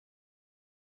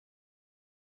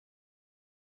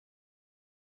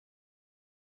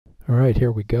All right,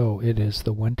 here we go. It is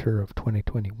the winter of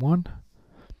 2021,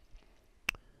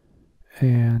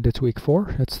 and it's week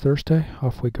 4. It's Thursday.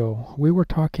 Off we go. We were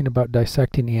talking about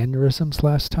dissecting aneurysms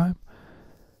last time,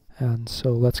 and so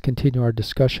let's continue our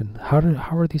discussion. How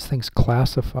are these things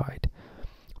classified?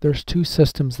 There's 2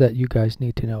 systems that you guys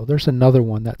need to know. There's another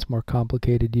one that's more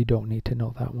complicated. You don't need to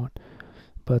know that one.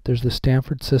 But there's the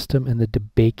Stanford system and the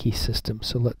DeBakey system.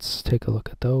 So let's take a look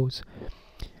at those.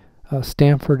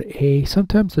 Stanford A,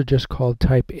 sometimes they're just called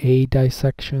type A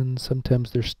dissections,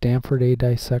 sometimes they're Stanford A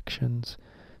dissections,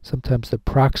 sometimes they're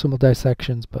proximal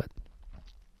dissections, but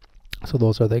so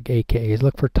those are the AKAs.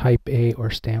 Look for type A or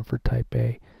Stanford type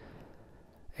A.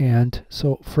 And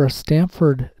so for a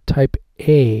Stanford type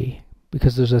A,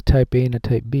 because there's a type A and a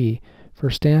type B, for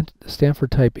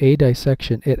Stanford type A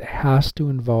dissection, it has to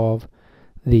involve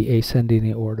the ascending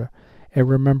aorta. And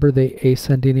remember, the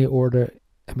ascending aorta,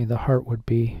 the heart would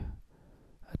be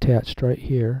attached right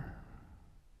here.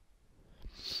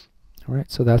 All right,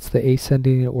 so that's the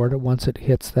ascending aorta. Once it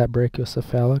hits that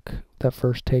brachiocephalic, that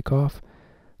first takeoff,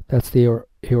 that's the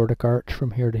aortic arch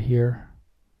from here to here.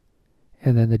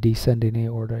 And then the descending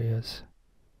aorta is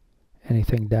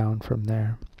anything down from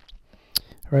there.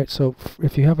 All right, so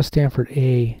if you have a Stanford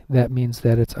A, that means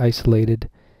that it's isolated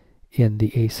in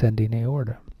the ascending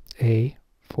aorta. A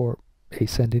for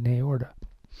ascending aorta.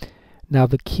 Now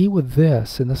the key with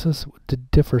this, and this is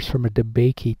differs from a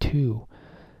DeBakey too,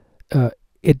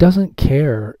 it doesn't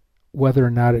care whether or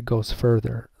not it goes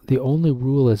further. The only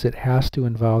rule is it has to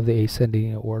involve the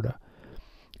ascending aorta.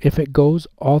 If it goes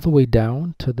all the way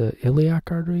down to the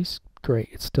iliac arteries, great,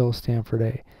 it's still a Stanford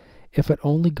A. If it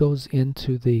only goes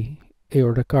into the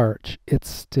aortic arch, it's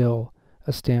still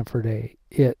a Stanford A.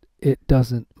 It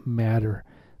doesn't matter.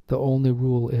 The only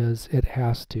rule is it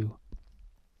has to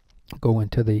go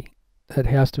into it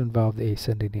has to involve the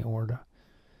ascending aorta.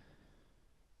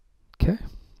 Okay.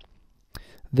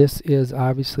 This is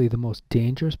obviously the most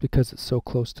dangerous because it's so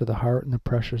close to the heart and the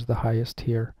pressure is the highest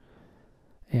here.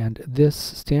 And this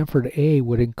Stanford A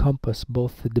would encompass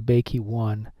both the DeBakey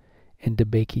 1 and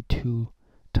DeBakey 2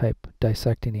 type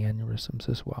dissecting aneurysms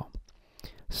as well.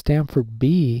 Stanford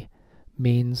B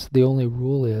means the only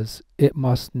rule is it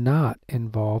must not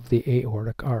involve the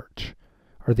aortic arch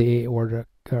or the aortic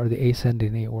or the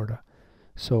ascending aorta.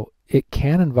 So it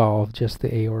can involve just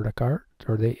the aortic arch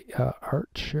or the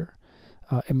arch here.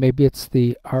 And maybe it's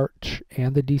the arch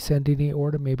and the descending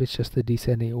aorta, maybe it's just the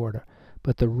descending aorta.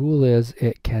 But the rule is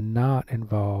it cannot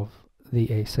involve the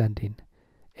ascending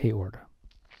aorta.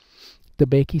 The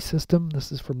DeBakey system,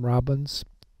 this is from Robbins,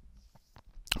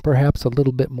 perhaps a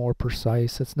little bit more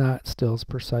precise. It's not still as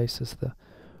precise as the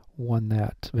one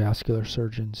that vascular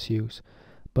surgeons use.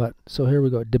 But so here we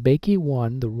go. DeBakey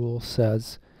 1, the rule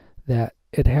says that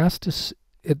it has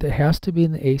to be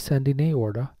in the ascending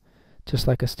aorta, just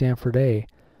like a Stanford A.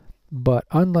 But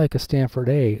unlike a Stanford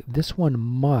A, this one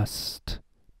must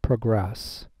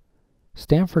progress.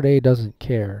 Stanford A doesn't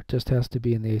care, just has to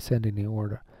be in the ascending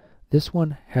aorta. This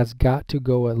one has got to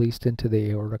go at least into the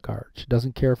aortic arch.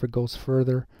 Doesn't care if it goes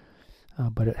further,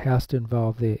 but it has to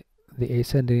involve the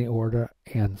ascending aorta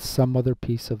and some other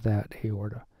piece of that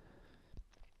aorta.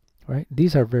 Right?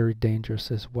 These are very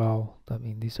dangerous as well.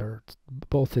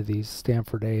 Both of these,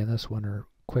 Stanford A and this one, are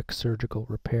quick surgical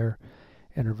repair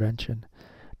intervention.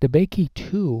 DeBakey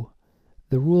 2,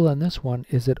 the rule on this one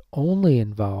is it only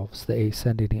involves the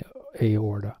ascending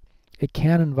aorta. It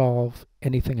can't involve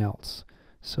anything else.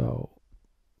 So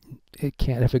it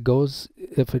can't, if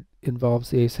it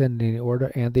involves the ascending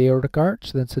aorta and the aortic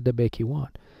arch, then it's a DeBakey 1.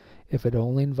 If it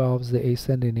only involves the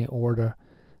ascending aorta,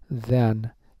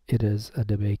 then it is a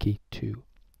DeBakey 2.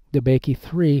 DeBakey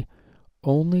 3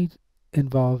 only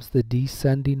involves the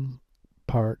descending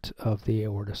part of the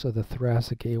aorta, so the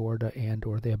thoracic aorta and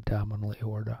or the abdominal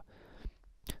aorta.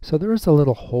 So there is a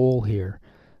little hole here.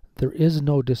 There is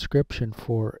no description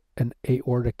for an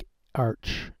aortic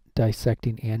arch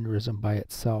dissecting aneurysm by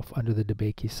itself under the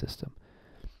DeBakey system.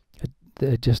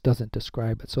 It just doesn't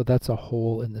describe it. So that's a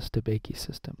hole in this DeBakey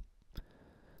system.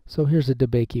 So here's a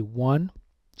DeBakey 1.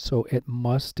 So it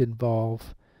must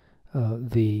involve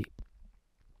the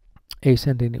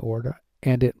ascending aorta,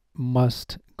 and it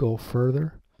must go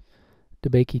further.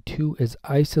 DeBakey 2 is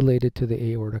isolated to the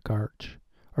aortic arch,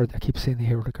 or I keep saying the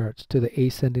aortic arch, to the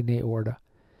ascending aorta.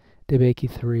 DeBakey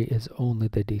 3 is only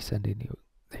the descending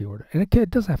aorta. And it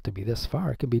doesn't have to be this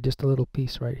far. It can be just a little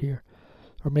piece right here,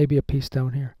 or maybe a piece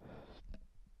down here.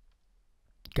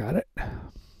 Got it?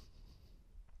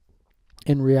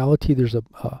 In reality, there's a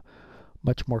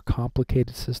much more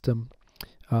complicated system.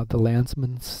 The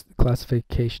Landsman's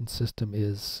classification system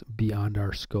is beyond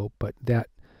our scope, but that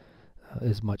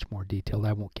is much more detailed.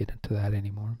 I won't get into that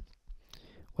anymore.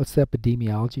 What's the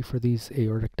epidemiology for these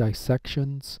aortic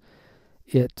dissections?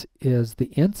 It is,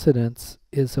 the incidence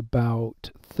is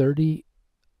about 30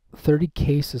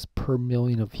 cases per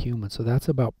million of humans. So that's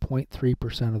about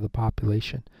 0.3% of the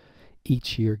population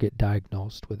each year get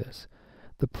diagnosed with this.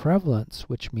 The prevalence,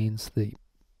 which means the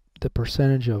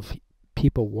percentage of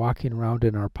people walking around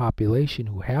in our population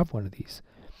who have one of these,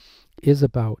 is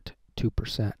about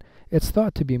 2%. It's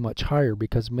thought to be much higher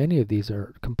because many of these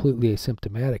are completely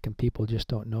asymptomatic and people just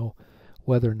don't know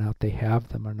whether or not they have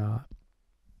them or not.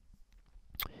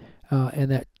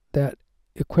 And that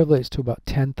equates to about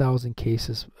 10,000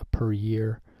 cases per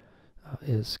year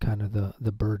is kind of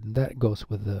the burden. That goes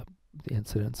with the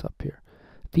incidence up here.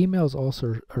 Females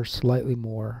also are slightly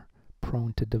more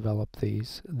prone to develop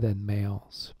these than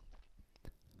males.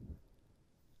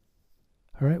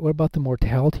 All right, what about the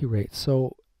mortality rate?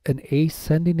 So an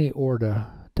ascending aorta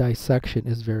dissection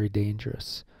is very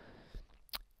dangerous.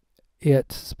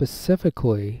 It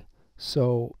specifically,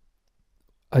 so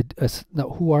now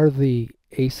who are the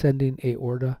ascending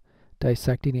aorta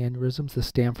dissecting aneurysms? The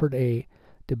Stanford A,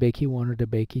 DeBakey 1 or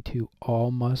DeBakey 2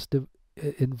 all must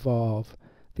involve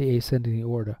the ascending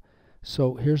aorta.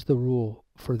 So here's the rule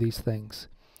for these things.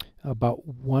 About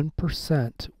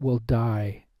 1% will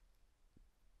die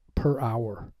per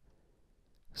hour.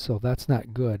 So that's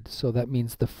not good. So that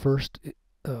means the first,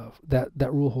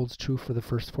 that rule holds true for the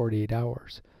first 48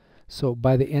 hours. So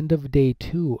by the end of day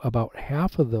 2, about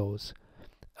half of those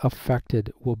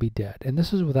affected will be dead. And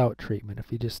this is without treatment,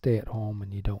 if you just stay at home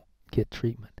and you don't get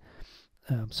treatment.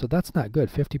 So that's not good.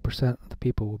 50% of the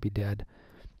people will be dead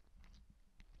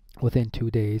within 2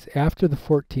 days. After the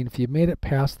 14, if you made it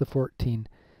past the 14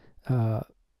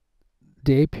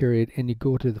 day period and you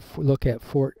go to look at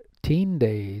 14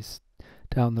 days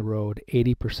down the road,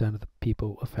 80% of the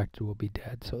people affected will be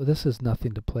dead. So this is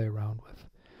nothing to play around with.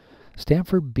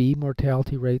 Stanford B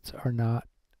mortality rates are not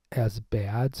as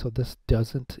bad, so this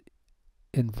doesn't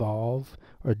involve,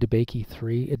 or DeBakey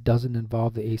 3, it doesn't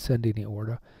involve the ascending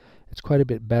aorta. It's quite a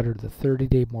bit better. The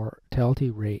 30-day mortality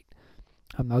rate,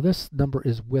 now this number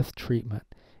is with treatment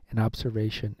and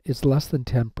observation, is less than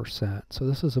 10%, so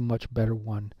this is a much better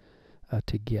one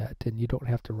to get, and you don't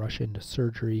have to rush into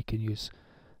surgery. You can use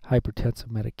hypertensive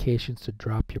medications to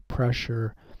drop your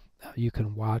pressure. You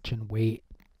can watch and wait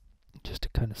just to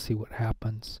kind of see what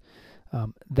happens.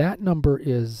 That number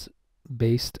is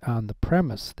based on the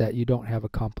premise that you don't have a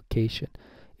complication.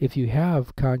 If you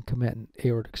have concomitant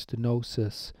aortic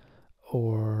stenosis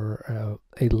or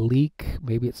a leak,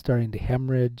 maybe it's starting to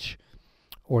hemorrhage,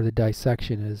 or the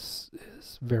dissection is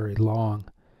very long,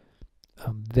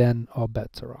 then all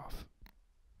bets are off.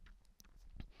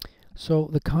 So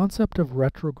the concept of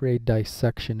retrograde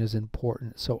dissection is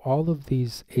important. So all of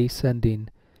these ascending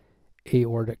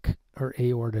aortic or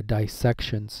aorta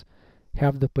dissections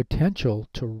have the potential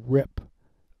to rip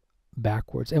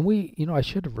backwards. And I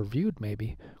should have reviewed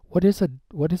maybe what is a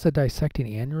dissecting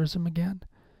aneurysm again.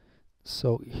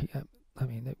 So I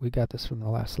mean, we got this from the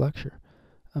last lecture.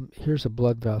 Here's a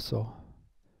blood vessel.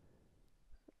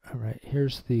 All right,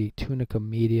 here's the tunica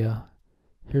media.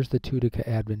 Here's the tunica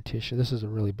adventitia. This is a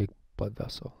really big blood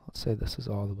vessel. Let's say this is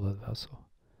all the blood vessel.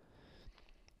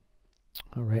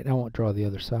 All right, I won't draw the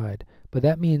other side, but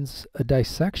that means a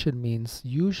dissection means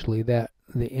usually that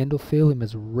the endothelium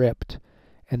is ripped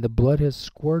and the blood has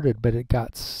squirted, but it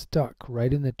got stuck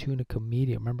right in the tunica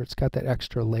media. Remember, it's got that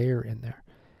extra layer in there.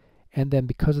 And then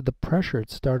because of the pressure, it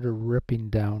started ripping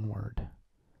downward.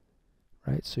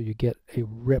 Right, so you get a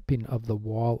ripping of the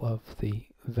wall of the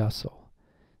vessel.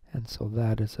 And so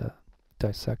that is a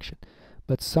dissection.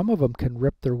 But some of them can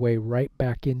rip their way right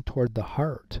back in toward the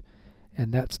heart.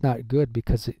 And that's not good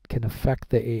because it can affect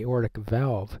the aortic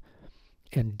valve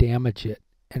and damage it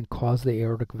and cause the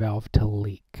aortic valve to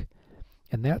leak.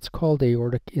 And that's called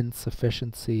aortic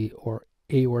insufficiency or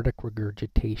aortic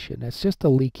regurgitation. It's just a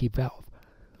leaky valve.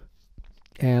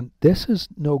 And this is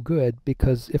no good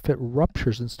because if it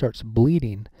ruptures and starts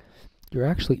bleeding, you're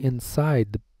actually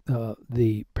inside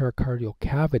the pericardial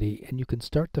cavity, and you can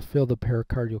start to fill the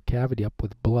pericardial cavity up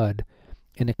with blood,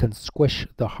 and it can squish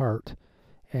the heart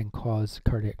and cause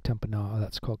cardiac tamponade.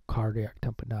 That's called cardiac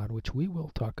tamponade, which we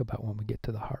will talk about when we get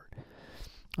to the heart.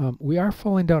 We are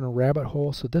falling down a rabbit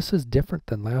hole, so this is different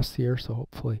than last year, so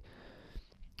hopefully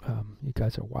you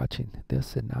guys are watching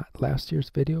this and not last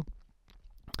year's video.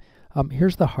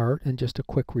 Here's the heart, and just a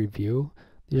quick review.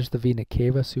 Here's the vena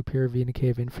cava, superior vena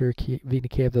cava, inferior vena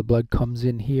cava. The blood comes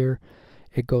in here.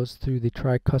 It goes through the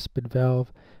tricuspid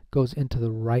valve, goes into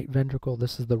the right ventricle.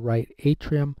 This is the right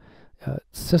atrium.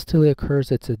 Systole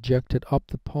occurs. It's ejected up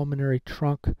the pulmonary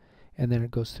trunk and then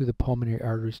it goes through the pulmonary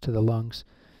arteries to the lungs.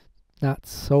 Not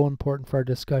so important for our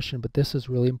discussion, but this is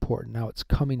really important. Now it's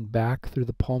coming back through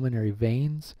the pulmonary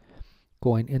veins,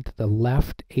 going into the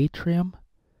left atrium,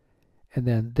 and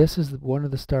then this is one of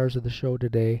the stars of the show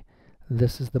today.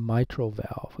 This is the mitral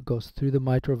valve. It goes through the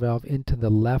mitral valve into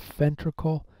the left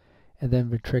ventricle, and then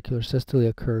ventricular systole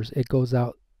occurs. It goes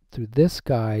out through this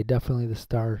guy, definitely the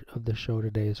star of the show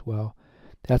today as well.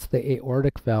 That's the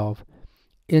aortic valve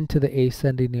into the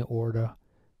ascending aorta.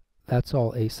 That's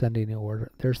all ascending aorta.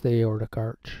 There's the aortic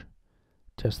arch,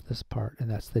 just this part, and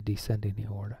that's the descending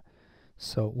aorta.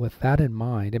 So with that in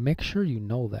mind, and make sure you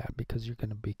know that, because you're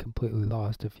going to be completely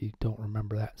lost if you don't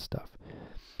remember that stuff.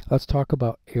 Let's talk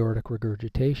about aortic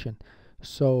regurgitation.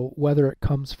 So whether it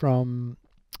comes from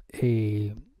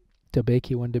a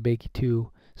DeBakey 1, DeBakey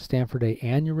 2, Stanford A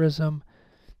aneurysm,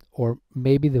 or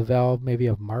maybe the valve, maybe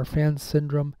of Marfan's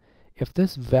syndrome, if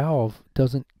this valve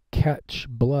doesn't catch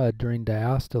blood during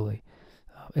diastole,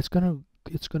 it's going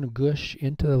to gush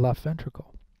into the left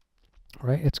ventricle,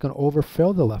 right? It's going to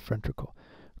overfill the left ventricle,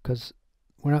 because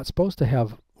we're only supposed to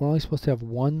have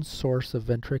one source of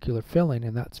ventricular filling,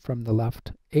 and that's from the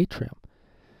left atrium.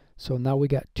 So now we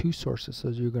got two sources, so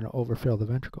you're going to overfill the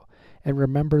ventricle. And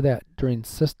remember that during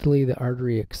systole, the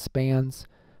artery expands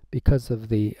because of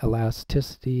the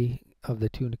elasticity of the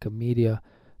tunica media.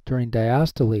 During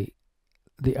diastole,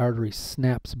 the artery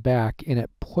snaps back and it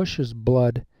pushes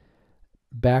blood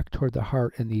back toward the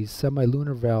heart, and these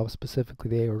semilunar valves, specifically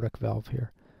the aortic valve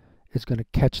here, is going to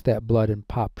catch that blood and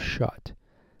pop shut.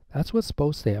 That's what's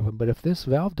supposed to happen, but if this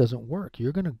valve doesn't work,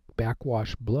 you're going to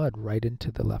backwash blood right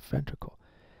into the left ventricle,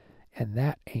 and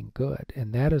that ain't good,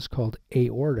 and that is called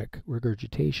aortic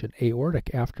regurgitation.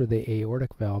 Aortic after the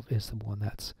aortic valve is the one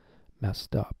that's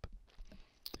messed up.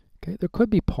 Okay, there could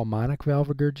be pulmonic valve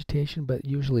regurgitation, but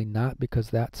usually not, because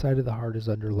that side of the heart is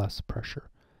under less pressure.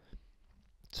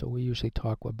 So we usually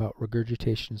talk about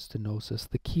regurgitation stenosis.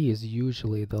 The key is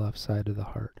usually the left side of the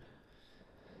heart.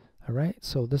 All right,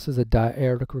 so this is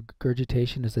aortic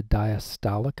regurgitation is a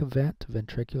diastolic event,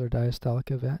 ventricular diastolic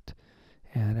event.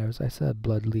 And as I said,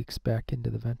 blood leaks back into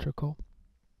the ventricle.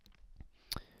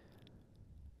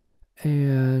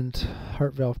 And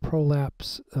heart valve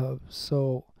prolapse.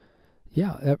 So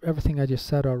yeah, everything I just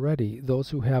said already. Those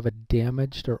who have a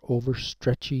damaged or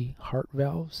overstretchy heart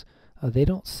valves, they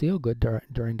don't seal good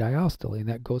during diastole, and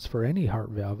that goes for any heart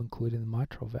valve, including the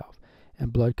mitral valve.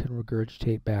 And blood can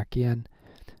regurgitate back in.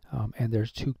 And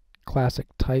there's two classic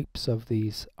types of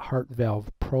these heart valve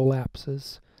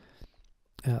prolapses.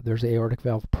 There's aortic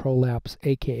valve prolapse,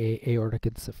 aka aortic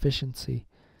insufficiency,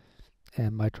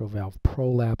 and mitral valve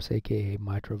prolapse, aka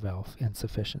mitral valve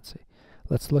insufficiency.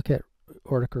 Let's look at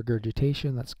aortic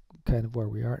regurgitation. That's kind of where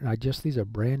we are. And these are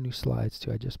brand new slides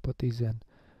too. I just put these in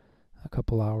a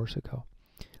couple hours ago.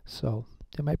 So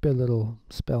there might be a little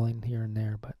spelling here and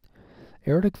there, but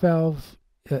aortic valve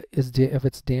if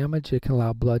it's damaged, it can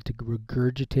allow blood to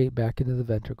regurgitate back into the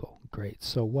ventricle. Great.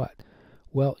 So what?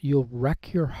 Well, you'll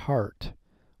wreck your heart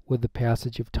with the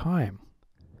passage of time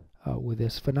with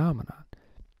this phenomenon.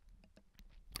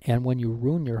 And when you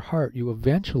ruin your heart, you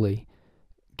eventually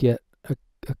get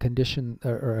a condition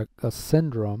or a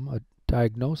syndrome, a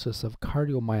diagnosis of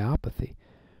cardiomyopathy,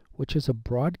 which is a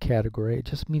broad category. It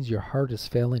just means your heart is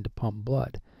failing to pump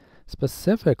blood.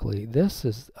 Specifically, this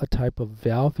is a type of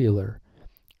valvular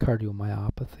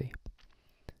cardiomyopathy.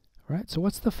 Right? So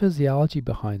what's the physiology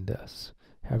behind this?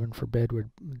 Heaven forbid would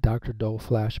Dr. Doe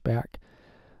flashback.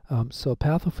 So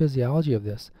pathophysiology of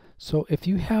this. So if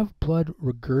you have blood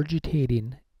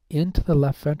regurgitating into the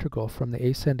left ventricle from the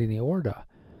ascending aorta,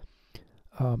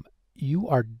 you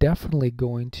are definitely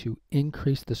going to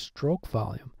increase the stroke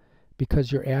volume,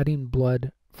 because you're adding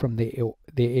blood from the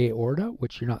aorta,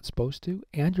 which you're not supposed to,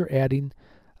 and you're adding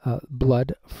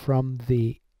blood from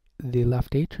the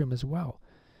left atrium as well.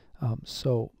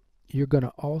 So you're going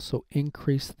to also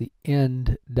increase the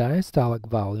end diastolic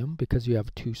volume, because you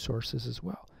have two sources as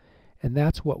well. And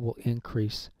that's what will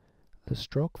increase the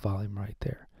stroke volume right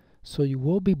there. So you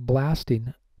will be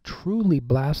blasting, truly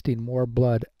blasting more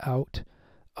blood out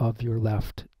of your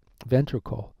left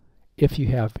ventricle if you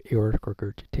have aortic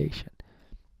regurgitation.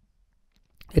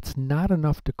 It's not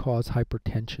enough to cause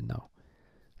hypertension, though,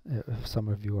 if some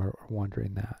of you are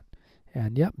wondering that.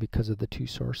 And yeah, because of the two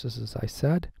sources, as I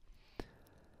said.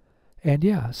 And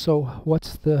yeah, so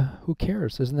who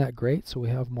cares? Isn't that great? So we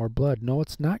have more blood. No,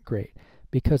 it's not great,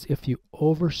 because if you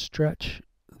overstretch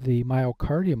the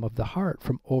myocardium of the heart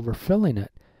from overfilling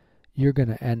it, you're going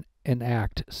to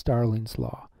enact Starling's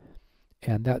law.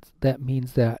 And that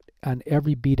means that on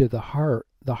every beat of the heart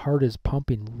is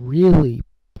pumping really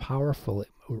powerfully,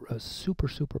 super,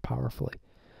 super powerfully,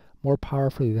 more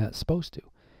powerfully than it's supposed to,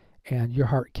 and your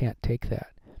heart can't take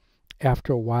that.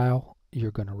 After a while,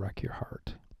 you're going to wreck your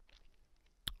heart.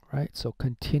 Right? So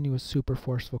continuous super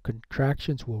forceful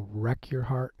contractions will wreck your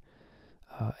heart,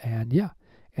 and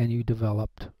you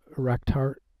developed a wrecked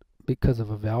heart because of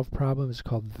a valve problem. It's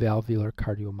called valvular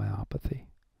cardiomyopathy.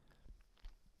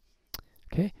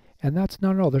 Okay, and that's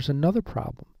not all. There's another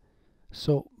problem.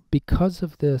 So because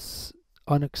of this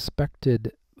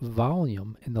unexpected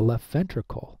volume in the left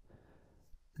ventricle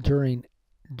during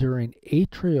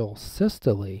atrial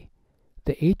systole,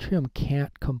 the atrium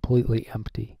can't completely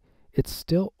empty. It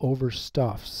still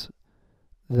overstuffs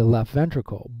the left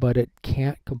ventricle, but it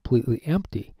can't completely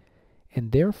empty,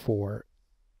 and therefore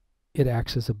it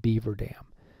acts as a beaver dam.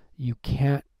 You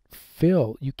can't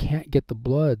get the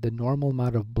blood, the normal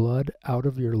amount of blood out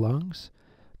of your lungs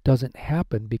doesn't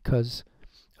happen because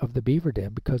of the beaver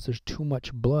dam, because there's too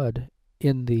much blood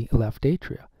in the left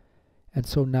atria. And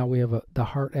so now we have the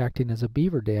heart acting as a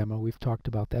beaver dam, and we've talked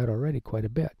about that already quite a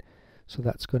bit. So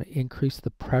that's going to increase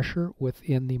the pressure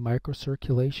within the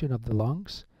microcirculation of the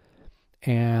lungs,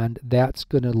 and that's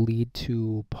going to lead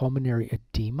to pulmonary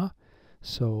edema.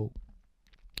 So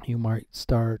you might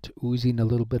start oozing a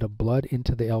little bit of blood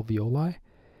into the alveoli,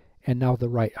 and now the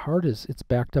right heart it's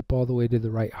backed up all the way to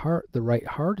the right heart. The right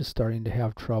heart is starting to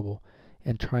have trouble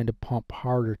and trying to pump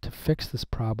harder to fix this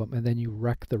problem, and then you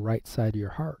wreck the right side of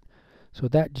your heart. So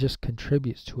that just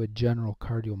contributes to a general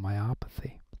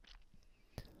cardiomyopathy.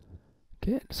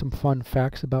 Okay, some fun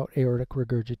facts about aortic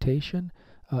regurgitation.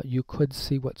 You could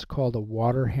see what's called a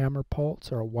water hammer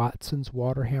pulse, or a Watson's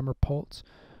water hammer pulse,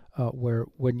 where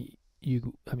when you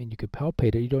could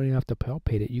palpate it. You don't even have to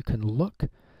palpate it. You can look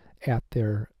at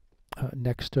their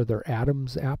next to their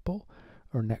Adam's apple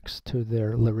or next to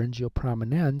their laryngeal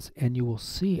prominens, and you will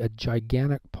see a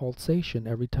gigantic pulsation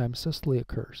every time systole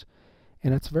occurs.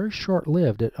 And it's very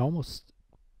short-lived. It almost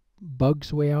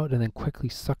bugs way out and then quickly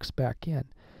sucks back in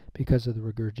because of the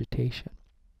regurgitation.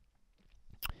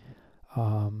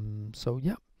 And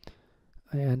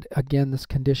again, this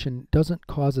condition doesn't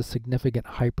cause a significant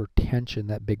hypertension,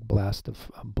 that big blast of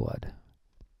blood.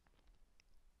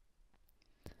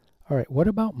 All right, what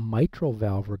about mitral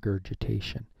valve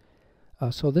regurgitation?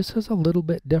 So this is a little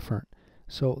bit different.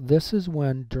 So this is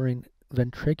when during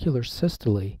ventricular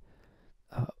systole,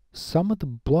 some of the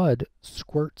blood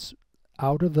squirts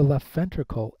out of the left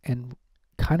ventricle and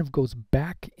kind of goes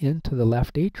back into the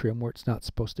left atrium where it's not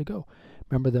supposed to go.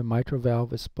 Remember, the mitral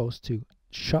valve is supposed to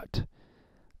shut,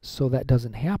 so that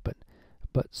doesn't happen.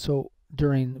 But so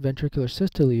during ventricular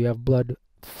systole, you have blood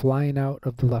flying out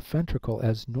of the left ventricle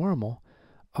as normal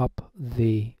up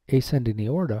the ascending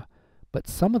aorta, but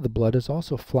some of the blood is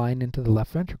also flying into the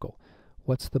left ventricle.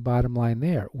 What's the bottom line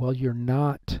there? Well, you're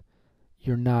not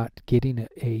getting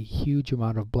a huge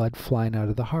amount of blood flying out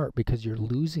of the heart because you're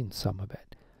losing some of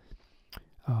it.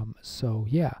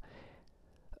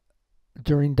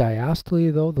 During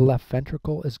diastole, though, the left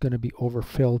ventricle is going to be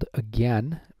overfilled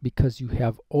again because you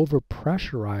have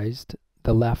overpressurized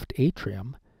the left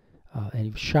atrium, and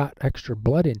you've shot extra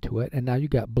blood into it, and now you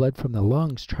got blood from the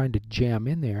lungs trying to jam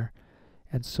in there,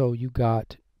 and so you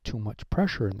got too much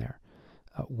pressure in there.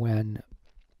 When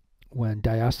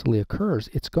diastole occurs,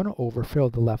 it's going to overfill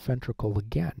the left ventricle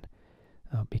again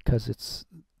because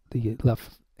the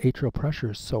left atrial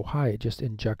pressure is so high, it just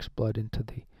injects blood into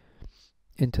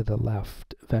the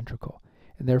left ventricle.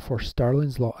 And therefore,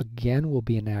 Starling's law again will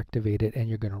be inactivated, and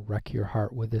you're going to wreck your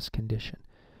heart with this condition.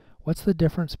 What's the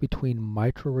difference between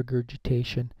mitral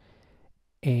regurgitation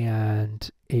and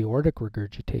aortic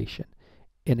regurgitation?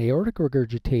 In aortic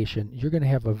regurgitation, you're going to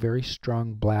have a very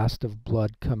strong blast of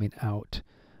blood coming out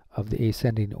of the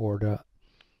ascending aorta,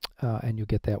 and you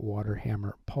get that water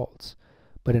hammer pulse.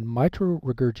 But in mitral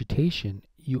regurgitation,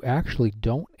 you actually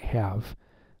don't have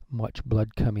much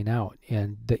blood coming out,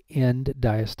 and the end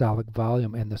diastolic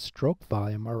volume and the stroke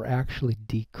volume are actually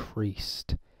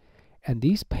decreased. And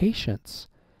these patients,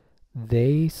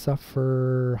 they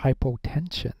suffer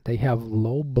hypotension. They have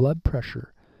low blood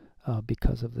pressure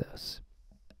because of this.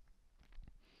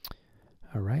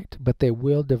 All right, but they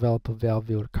will develop a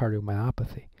valvular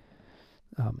cardiomyopathy.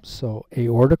 So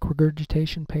aortic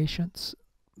regurgitation patients,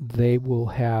 they will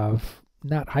have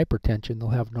not hypertension, they'll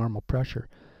have normal pressure,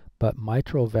 but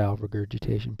mitral valve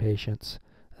regurgitation patients,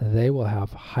 they will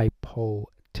have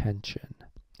hypotension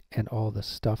and all the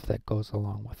stuff that goes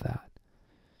along with that.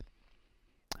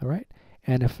 All right,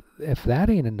 and if that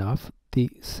ain't enough,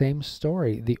 the same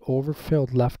story, the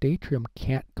overfilled left atrium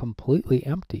can't completely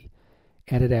empty,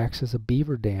 and it acts as a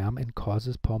beaver dam and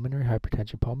causes pulmonary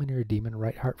hypertension, pulmonary edema,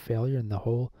 right heart failure, and the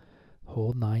whole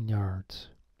 9 yards.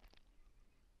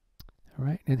 All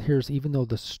right, and here's, even though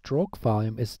the stroke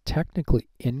volume is technically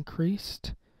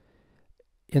increased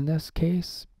in this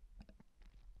case,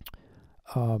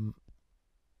 the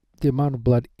amount of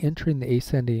blood entering the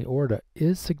ascending aorta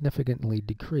is significantly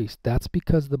decreased. That's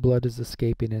because the blood is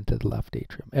escaping into the left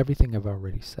atrium. Everything I've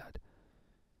already said.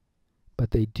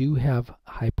 But they do have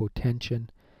hypotension.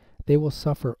 They will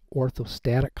suffer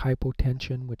orthostatic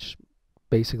hypotension, which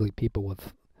basically people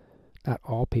with, not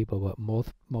all people, but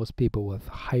most people with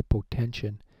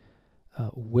hypotension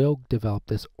will develop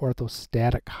this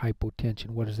orthostatic hypotension.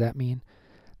 What does that mean?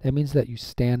 That means that you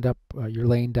stand up, you're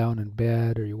laying down in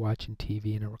bed, or you're watching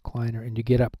TV in a recliner, and you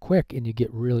get up quick and you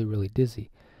get really, really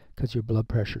dizzy because your blood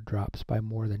pressure drops by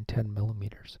more than 10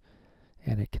 millimeters.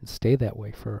 And it can stay that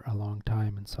way for a long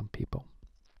time in some people.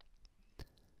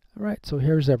 All right, so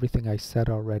here's everything I said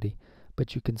already,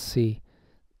 but you can see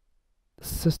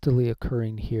systole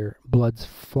occurring here. Blood's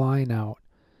flying out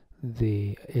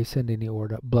the ascending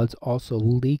aorta. Blood's also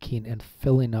leaking and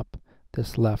filling up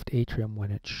this left atrium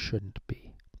when it shouldn't be.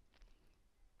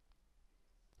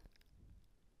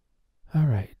 All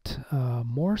right,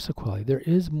 more sequelae. There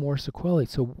is more sequelae.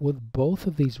 So with both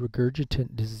of these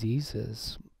regurgitant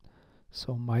diseases,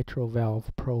 so mitral valve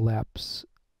prolapse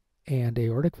and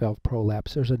aortic valve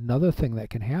prolapse, there's another thing that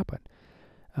can happen.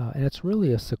 And it's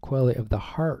really a sequelae of the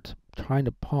heart trying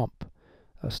to pump.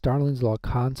 Starling's law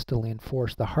constantly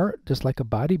enforced. The heart, just like a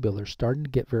bodybuilder, starting to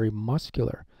get very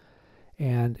muscular.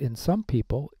 And in some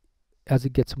people, as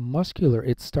it gets muscular,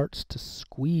 it starts to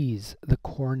squeeze the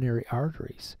coronary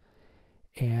arteries,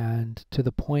 and to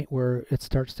the point where it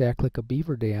starts to act like a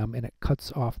beaver dam, and it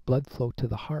cuts off blood flow to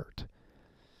the heart.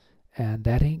 And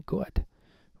that ain't good,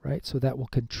 right? So that will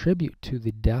contribute to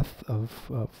the death of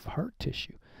heart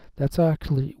tissue. That's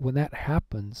actually, when that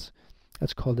happens,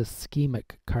 that's called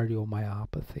ischemic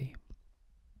cardiomyopathy.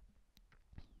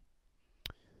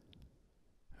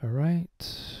 All right.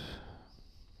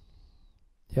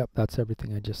 Yep, that's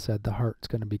everything I just said. The heart's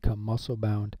going to become muscle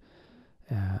bound,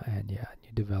 and yeah,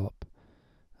 you develop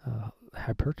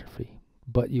hypertrophy,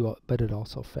 but it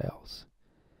also fails.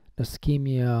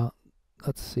 Ischemia,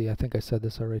 let's see, I think I said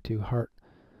this already too. Heart,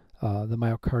 the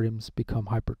myocardiums become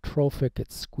hypertrophic.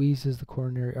 It squeezes the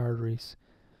coronary arteries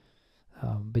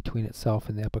between itself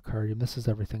and the epicardium. This is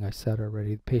everything I said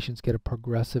already. Patients get a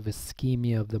progressive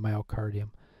ischemia of the myocardium,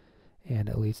 and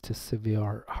it leads to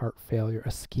severe heart failure,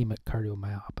 ischemic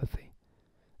cardiomyopathy.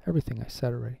 Everything I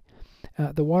said already.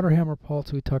 The water hammer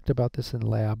pulse, we talked about this in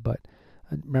lab, but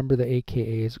remember the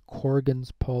AKAs: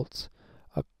 Corrigan's pulse,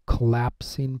 a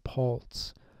collapsing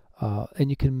pulse, and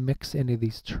you can mix any of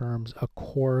these terms. A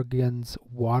Corrigan's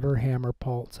water hammer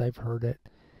pulse, I've heard it.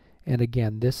 And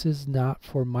again, this is not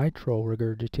for mitral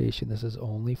regurgitation. This is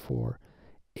only for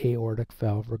aortic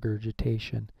valve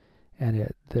regurgitation,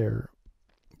 and their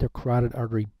carotid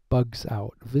artery bugs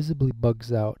out, visibly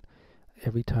bugs out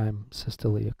every time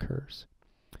systole occurs.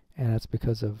 And that's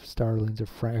because of Starling's or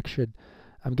Frank.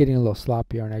 I'm getting a little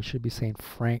sloppy here, and I should be saying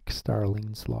Frank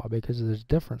Starling's law, because there's a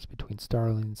difference between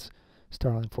Starling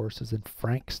forces and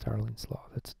Frank Starling's law.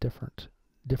 That's different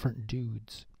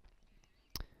dudes.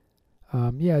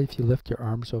 Yeah, if you lift your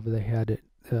arms over the head,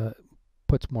 it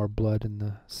puts more blood in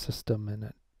the system, and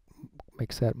it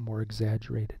makes that more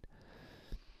exaggerated.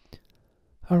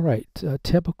 All right,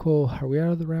 typical, are we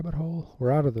out of the rabbit hole?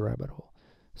 We're out of the rabbit hole.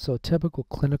 So typical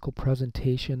clinical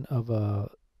presentation of a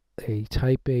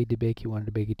type A DeBakey 1,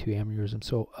 DeBakey 2 aneurysm.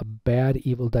 So a bad,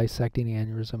 evil dissecting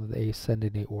aneurysm of the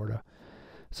ascending aorta.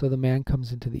 So the man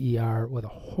comes into the ER with a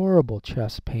horrible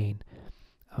chest pain.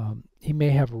 He may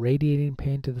have radiating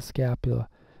pain to the scapula,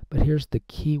 but here's the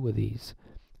key with these.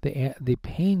 The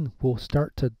pain will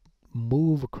start to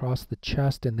move across the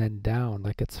chest and then down,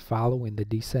 like it's following the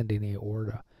descending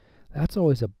aorta. That's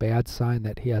always a bad sign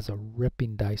that he has a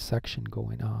ripping dissection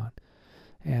going on.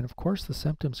 And of course, the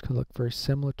symptoms can look very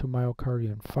similar to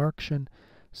myocardial infarction,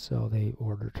 so they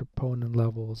order troponin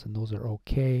levels, and those are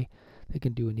okay. They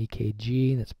can do an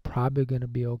EKG, and it's probably going to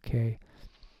be okay.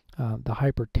 The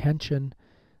hypertension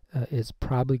is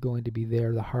probably going to be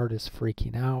there. The heart is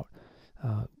freaking out.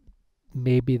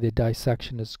 Maybe the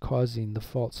dissection is causing the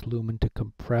false lumen to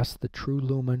compress the true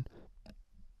lumen.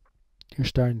 You're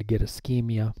starting to get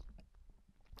ischemia,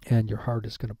 and your heart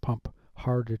is going to pump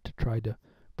harder to try to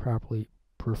properly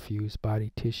perfuse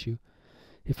body tissue.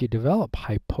 If you develop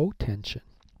hypotension,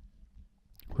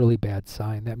 really bad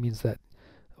sign. That means that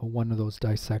one of those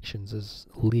dissections is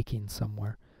leaking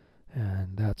somewhere,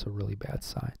 and that's a really bad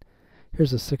sign.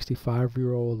 Here's a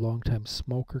 65-year-old longtime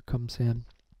smoker comes in.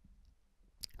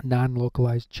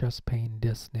 Non-localized chest pain,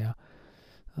 dyspnea.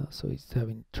 So he's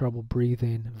having trouble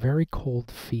breathing. Very cold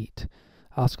feet.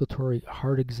 Auscultatory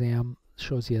heart exam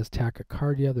shows he has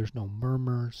tachycardia. There's no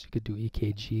murmurs. You could do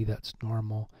EKG, that's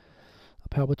normal. A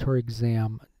palpatory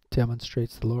exam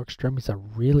demonstrates the lower extremities are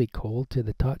really cold to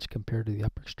the touch compared to the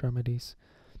upper extremities.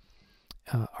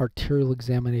 Arterial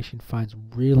examination finds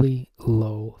really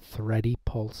low thready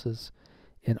pulses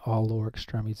in all lower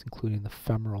extremities, including the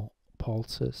femoral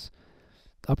pulses.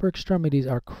 The upper extremities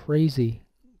are crazy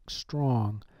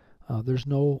strong. There's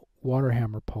no water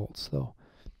hammer pulse though.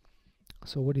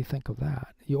 So what do you think of that?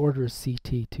 You order a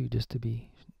CT too, just to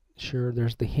be sure.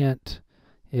 There's the hint.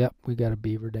 Yep, we got a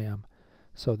beaver dam.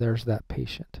 So there's that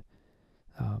patient.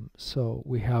 So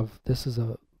we have, this is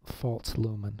a false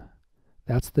lumen.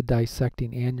 That's the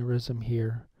dissecting aneurysm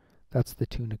here. That's the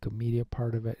tunica media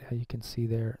part of it. You can see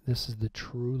there, this is the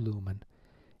true lumen.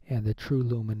 And the true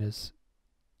lumen is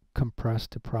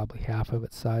compressed to probably half of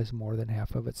its size, more than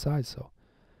half of its size. So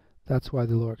that's why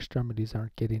the lower extremities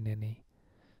aren't getting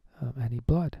any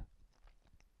blood.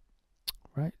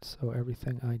 Right, so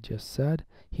everything I just said.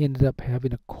 He ended up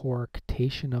having a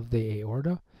coarctation of the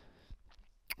aorta,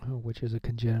 which is a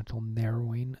congenital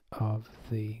narrowing of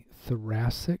the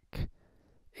thoracic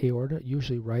aorta,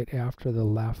 usually right after the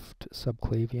left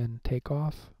subclavian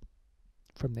takeoff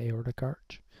from the aortic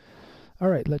arch. All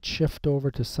right, let's shift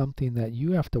over to something that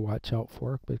you have to watch out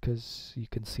for, because you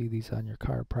can see these on your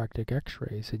chiropractic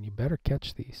x-rays, and you better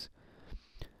catch these.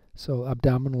 So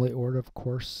abdominal aorta, of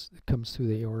course, it comes through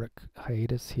the aortic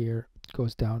hiatus here,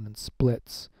 goes down and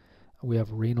splits. We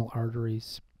have renal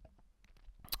arteries.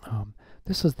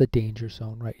 This is the danger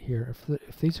zone right here.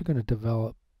 If these are going to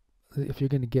develop, if you're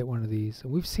going to get one of these,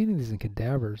 and we've seen these in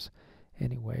cadavers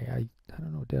anyway. I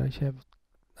don't know,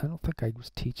 I don't think I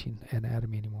was teaching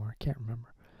anatomy anymore. I can't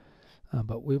remember.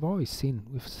 But we've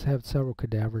had several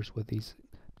cadavers with these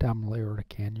abdominal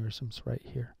aortic aneurysms right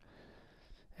here.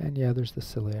 And yeah, there's the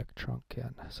celiac trunk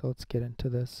again. So let's get into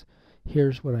this.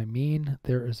 Here's what I mean.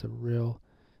 There is a real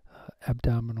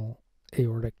abdominal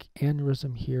aortic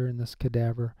aneurysm here in this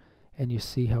cadaver, and you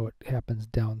see how it happens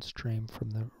downstream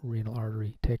from the renal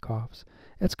artery takeoffs.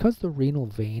 It's because the renal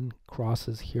vein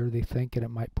crosses here, they think, and it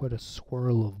might put a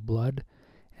swirl of blood,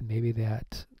 and maybe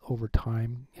that over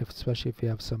time, especially if you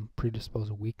have some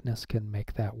predisposed weakness, can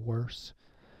make that worse.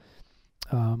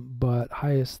 But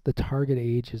the target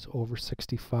age is over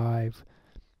 65.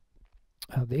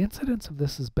 The incidence of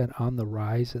this has been on the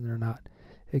rise, and they're not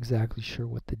exactly sure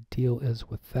what the deal is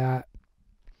with that.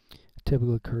 It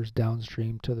typically occurs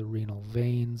downstream to the renal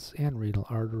veins and renal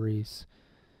arteries,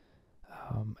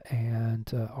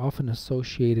 and often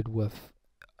associated with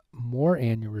more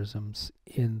aneurysms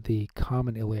in the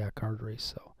common iliac artery.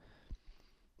 So,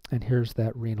 and here's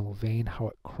that renal vein, how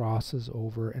it crosses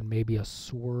over, and maybe a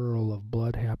swirl of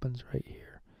blood happens right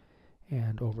here,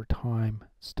 and over time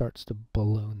starts to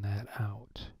balloon that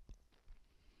out.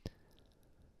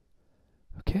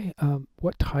 Okay,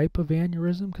 what type of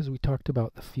aneurysm? Because we talked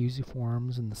about the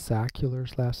fusiforms and the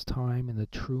sacculars last time, and the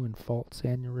true and false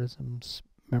aneurysms.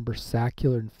 Remember,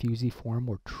 saccular and fusiform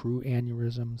were true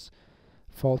aneurysms.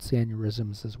 False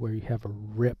aneurysms is where you have a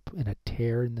rip and a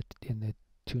tear in the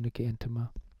tunica intima.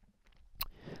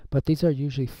 But these are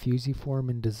usually fusiform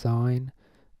in design.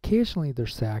 Occasionally they're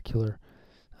saccular,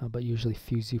 but usually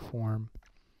fusiform.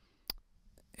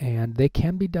 And they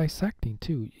can be dissecting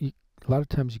too. A lot of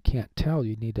times you can't tell.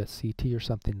 You need a CT or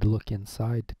something to look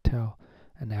inside to tell,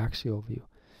 an axial view.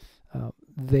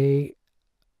 They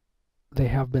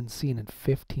have been seen in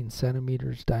 15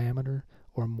 centimeters diameter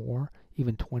or more,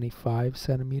 even 25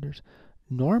 centimeters.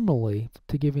 Normally,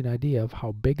 to give you an idea of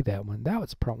how big that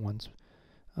one's probably,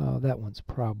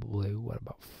 what,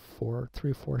 about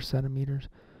 3 or 4 centimeters.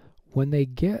 When they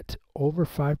get over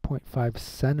 5.5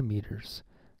 centimeters,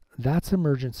 that's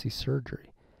emergency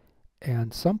surgery.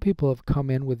 And some people have come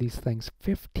in with these things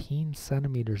 15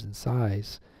 centimeters in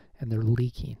size, and they're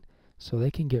leaking. So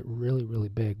they can get really, really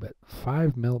big, but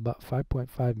about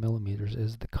 5.5 millimeters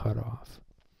is the cutoff.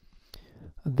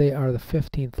 They are the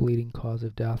 15th leading cause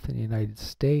of death in the United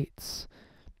States.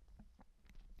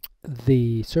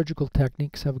 The surgical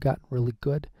techniques have gotten really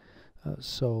good,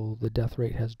 so the death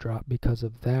rate has dropped because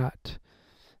of that.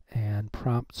 And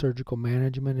prompt surgical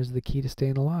management is the key to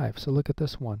staying alive. So look at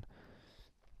this one.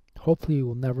 Hopefully you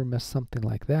will never miss something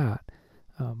like that.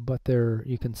 But there,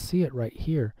 you can see it right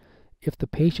here. If the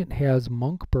patient has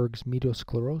Monkberg's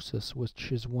mediosclerosis,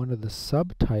 which is one of the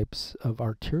subtypes of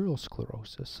arterial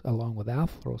sclerosis, along with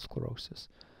atherosclerosis,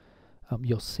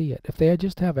 you'll see it. If they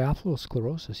just have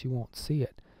atherosclerosis, you won't see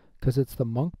it, because it's the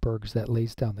Monkberg's that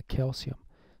lays down the calcium.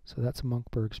 So that's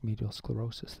Monkberg's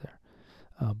mediosclerosis there.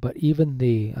 But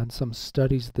even on some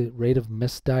studies, the rate of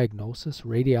misdiagnosis,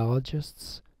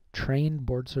 radiologists trained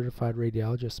board-certified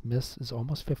radiologist miss is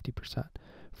almost 50%,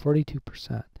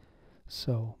 42%.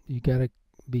 So you got to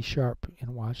be sharp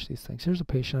and watch these things. Here's a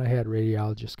patient I had,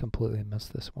 radiologist completely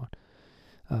missed this one.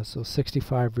 So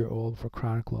 65-year-old for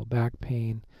chronic low back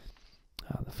pain.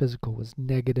 The physical was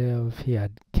negative. He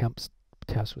had Kemp's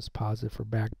test was positive for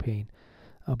back pain.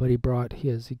 But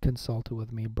he consulted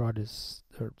with me,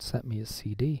 sent me his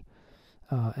CD.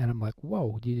 And I'm like,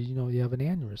 whoa, did you know you have an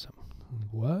aneurysm?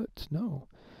 What? No.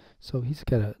 So he's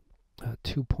got a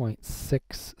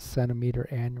 2.6 centimeter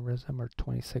aneurysm, or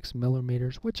 26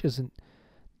 millimeters, which isn't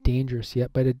dangerous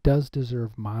yet, but it does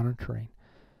deserve monitoring.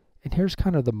 And here's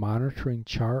kind of the monitoring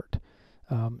chart.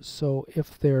 So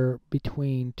if they're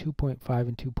between 2.5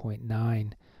 and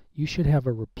 2.9, you should have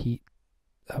a repeat,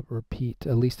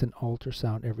 at least an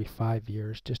ultrasound every 5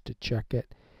 years just to check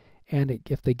it. And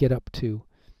if they get up to,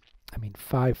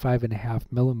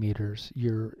 5.5 millimeters,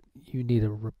 you need a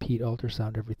repeat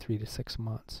ultrasound every 3 to 6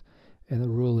 months. And the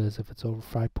rule is if it's over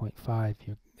 5.5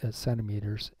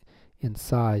 centimeters in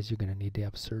size, you're going to need to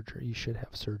have surgery. You should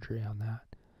have surgery on that.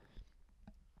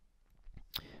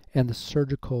 And the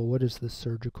surgical, what is the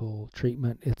surgical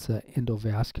treatment? It's an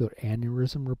endovascular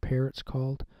aneurysm repair, it's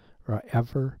called, or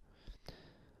EVER.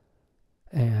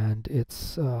 And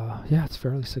it's, it's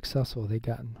fairly successful. They've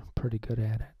gotten pretty good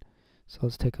at it. So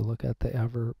let's take a look at the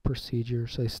EVER procedure.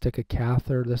 So they stick a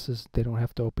catheter. They don't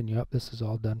have to open you up. This is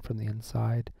all done from the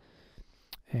inside.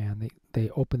 And they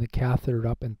open the catheter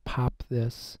up and pop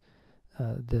this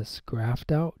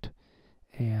graft out.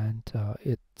 And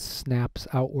it snaps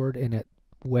outward and it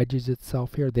wedges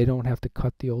itself here. They don't have to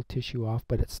cut the old tissue off,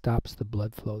 but it stops the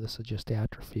blood flow. This will just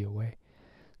atrophy away.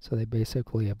 So they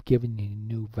basically have given you a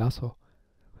new vessel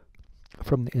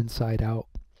from the inside out.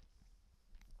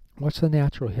 What's the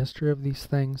natural history of these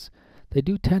things? They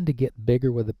do tend to get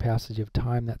bigger with the passage of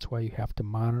time. That's why you have to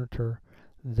monitor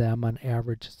them. On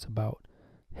average, it's about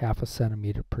 0.5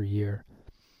 centimeter per year.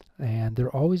 And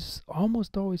they're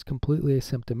almost always completely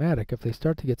asymptomatic. If they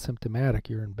start to get symptomatic,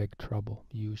 you're in big trouble,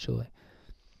 usually.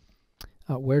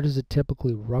 Where does it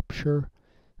typically rupture?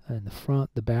 In the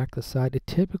front, the back, the side. It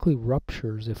typically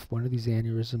ruptures if one of these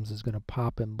aneurysms is going to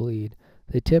pop and bleed.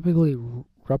 They typically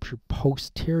rupture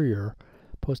posteriorly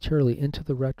into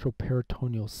the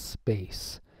retroperitoneal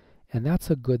space. And that's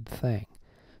a good thing.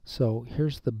 So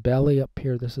here's the belly up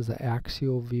here. This is the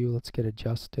axial view. Let's get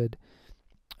adjusted.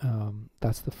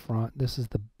 That's the front. This is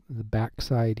the back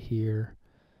side here.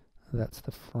 That's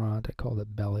the front. I call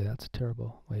it belly. That's a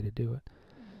terrible way to do it.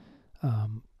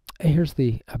 Here's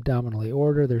the abdominal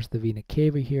aorta. There's the vena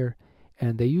cava here.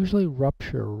 And they usually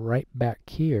rupture right back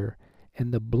here.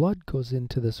 And the blood goes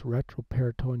into this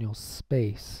retroperitoneal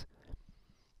space.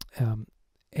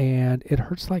 And it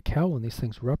hurts like hell when these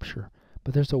things rupture.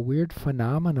 But there's a weird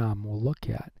phenomenon we'll look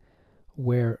at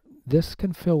where this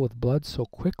can fill with blood so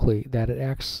quickly that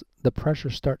the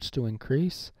pressure starts to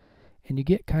increase, and you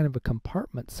get kind of a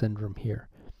compartment syndrome here.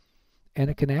 And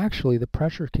it can actually, the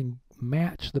pressure can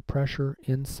match the pressure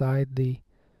inside the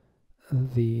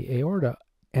aorta,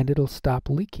 and it'll stop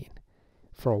leaking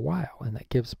for a while, and that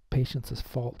gives patients a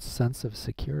false sense of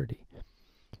security.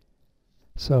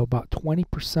 So about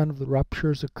 20% of the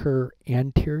ruptures occur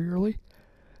anteriorly.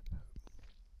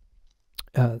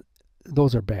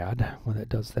 Those are bad when it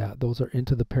does that. Those are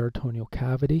into the peritoneal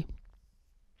cavity.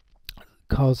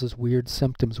 Causes weird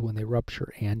symptoms when they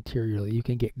rupture anteriorly. You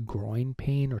can get groin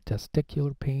pain or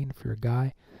testicular pain if you're a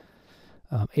guy.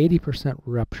 80%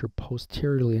 rupture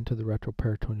posteriorly into the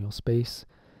retroperitoneal space.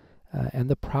 And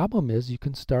the problem is you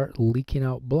can start leaking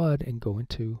out blood and go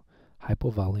into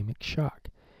hypovolemic shock.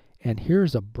 And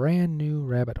here's a brand new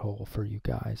rabbit hole for you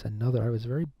guys. I was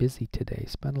very busy today,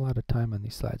 spent a lot of time on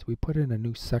these slides. We put in a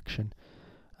new section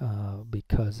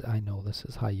because I know this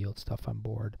is high yield stuff on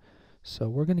board. So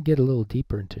we're going to get a little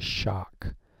deeper into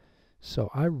shock. So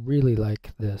I really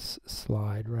like this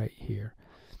slide right here.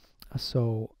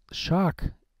 So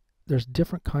shock, there's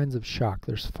different kinds of shock.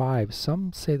 There's 5.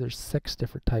 Some say there's 6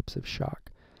 different types of shock.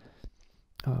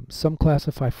 Some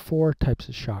classify 4 types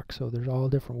of shock, so there's all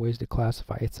different ways to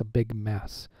classify. It's a big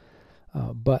mess.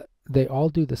 But they all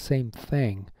do the same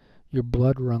thing. Your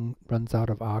blood runs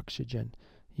out of oxygen.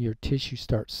 Your tissue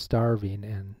starts starving,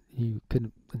 and you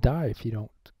can die if you don't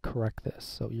correct this.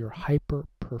 So you're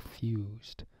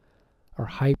hyperperfused, or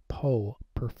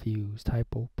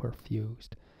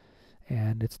hypoperfused.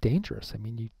 And it's dangerous. I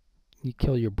mean, you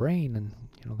kill your brain and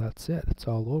that's it. It's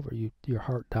all over. Your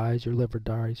heart dies, your liver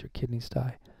dies, your kidneys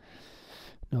die.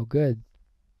 No good.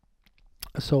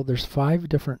 So there's 5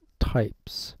 different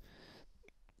types.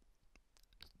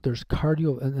 There's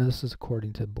and this is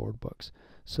according to board books.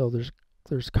 So there's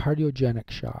cardiogenic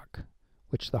shock,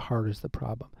 which the heart is the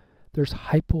problem. There's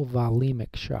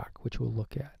hypovolemic shock, which we'll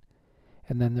look at.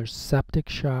 And then there's septic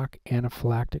shock,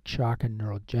 anaphylactic shock, and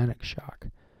neurogenic shock.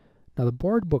 Now the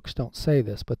board books don't say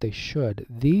this, but they should.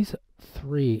 These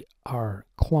three are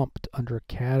clumped under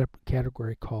a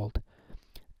category called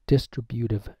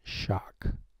distributive shock.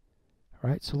 All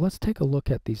right, so let's take a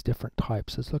look at these different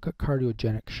types. Let's look at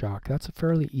cardiogenic shock. That's a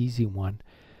fairly easy one.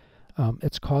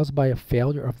 It's caused by a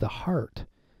failure of the heart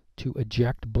to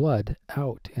eject blood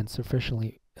out and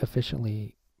sufficiently perfuse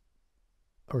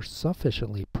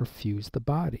the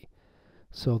body.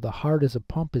 So the heart as a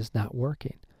pump is not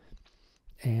working,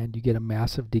 and you get a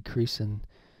massive decrease in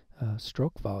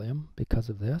stroke volume because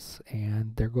of this,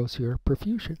 and there goes your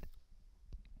perfusion.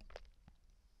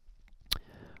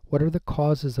 What are the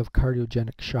causes of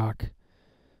cardiogenic shock?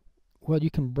 Well,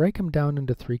 you can break them down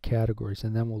into three categories,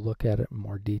 and then we'll look at it in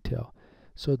more detail.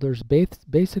 So there's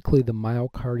basically the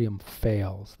myocardium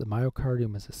fails. The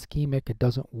myocardium is ischemic. It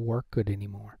doesn't work good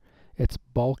anymore. It's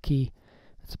bulky.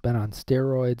 It's been on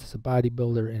steroids. It's a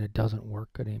bodybuilder, and it doesn't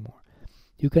work good anymore.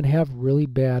 You can have really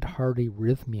bad heart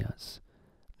arrhythmias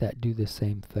that do the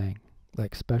same thing,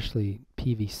 like especially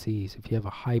PVCs. If you have a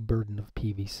high burden of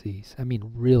PVCs, I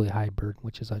mean really high burden,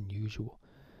 which is unusual,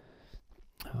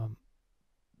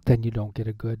 then you don't get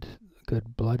a good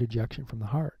blood ejection from the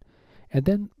heart. And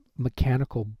then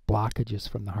mechanical blockages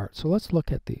from the heart. So let's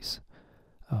look at these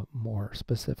more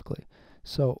specifically.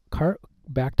 So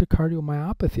back to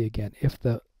cardiomyopathy again. If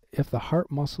the heart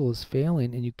muscle is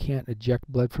failing and you can't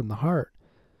eject blood from the heart,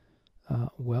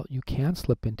 well, you can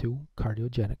slip into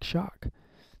cardiogenic shock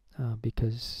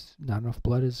because not enough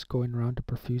blood is going around to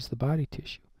perfuse the body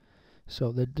tissue.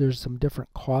 So there's some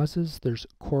different causes. There's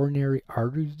coronary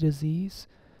artery disease.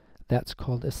 That's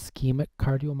called ischemic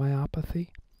cardiomyopathy.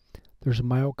 There's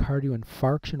myocardial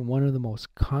infarction. One of the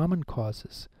most common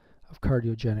causes of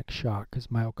cardiogenic shock is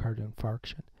myocardial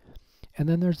infarction. And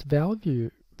then there's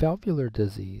valvular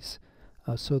disease.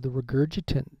 So the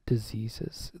regurgitant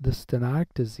diseases, the stenotic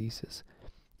diseases,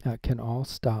 can all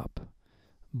stop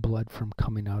blood from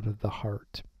coming out of the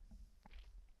heart.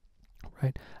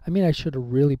 Right? I mean, I should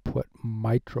have really put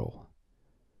mitral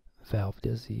valve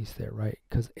disease there, right?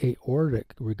 Because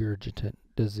aortic regurgitant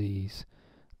disease,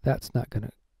 that's not going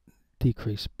to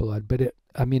decrease blood, but it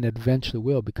eventually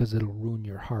will, because it'll ruin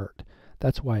your heart.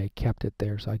 That's why I kept it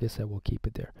there, so I guess I will keep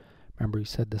it there. Remember, he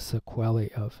said the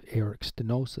sequelae of aortic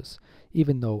stenosis,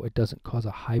 even though it doesn't cause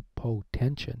a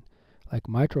hypotension like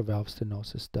mitral valve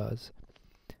stenosis does,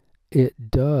 it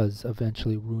does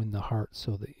eventually ruin the heart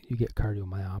so that you get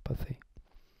cardiomyopathy.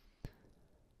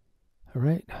 All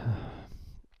right.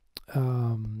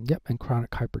 Yep, and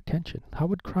chronic hypertension. How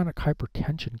would chronic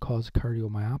hypertension cause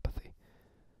cardiomyopathy?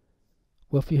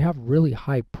 Well, if you have really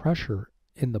high pressure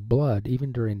in the blood,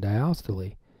 even during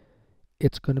diastole,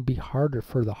 it's going to be harder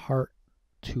for the heart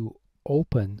to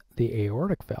open the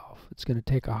aortic valve. It's going to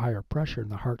take a higher pressure, and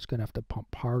the heart's going to have to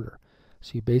pump harder.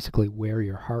 So you basically wear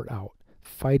your heart out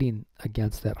fighting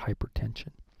against that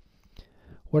hypertension.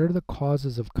 What are the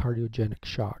causes of cardiogenic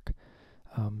shock?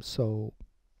 So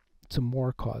some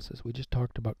more causes. We just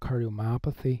talked about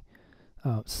cardiomyopathy.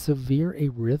 Severe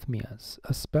arrhythmias,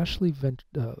 especially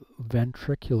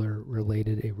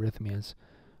ventricular-related arrhythmias,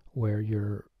 where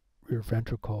your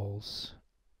ventricles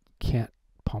can't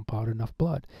pump out enough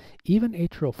blood. Even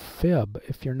atrial fib,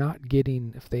 if you're not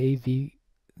getting, if the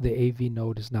AV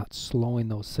node is not slowing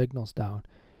those signals down,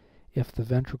 if the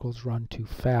ventricles run too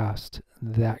fast,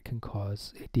 that can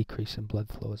cause a decrease in blood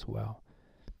flow as well.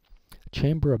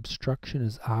 Chamber obstruction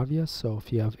is obvious, so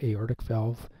if you have aortic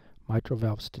valve, mitral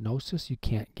valve stenosis, you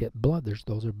can't get blood.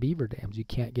 Those are beaver dams. You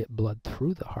can't get blood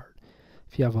through the heart.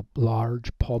 If you have a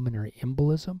large pulmonary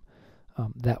embolism,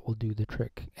 that will do the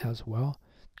trick as well.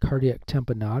 Cardiac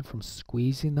tamponade from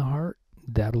squeezing the heart,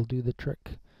 that'll do the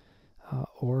trick.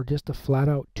 Or just a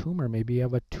flat-out tumor. Maybe you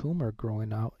have a tumor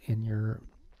growing out in your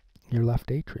left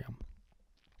atrium.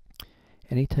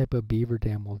 Any type of beaver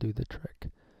dam will do the trick.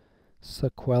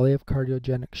 Sequelae of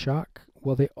cardiogenic shock,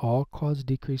 well, they all cause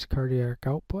decreased cardiac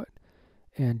output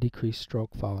and decreased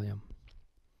stroke volume.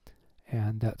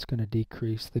 And that's going to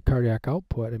decrease the cardiac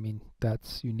output. I mean,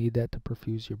 you need that to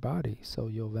perfuse your body, so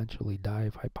you'll eventually die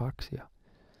of hypoxia.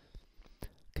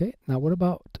 Okay, now what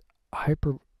about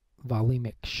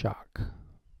hypervolemic shock?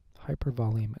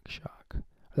 Hypervolemic shock.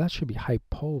 That should be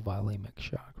hypovolemic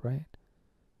shock, right?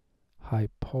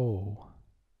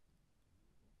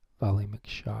 Hypovolemic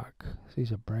shock.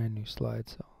 These are brand new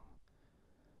slides,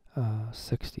 so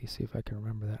 60, see if I can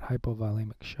remember that.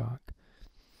 Hypovolemic shock.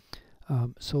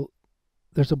 So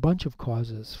there's a bunch of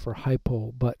causes for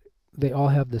hypo, but they all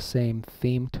have the same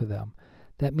theme to them.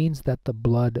 that means that the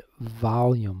blood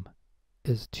volume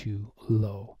is too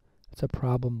low. It's a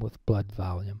problem with blood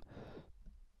volume.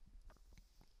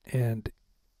 And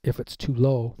if it's too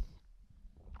low,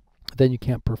 then you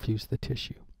can't perfuse the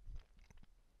tissue.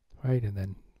 Right? And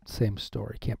then same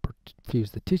story. Can't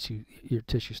perfuse the tissue, your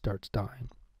tissue starts dying.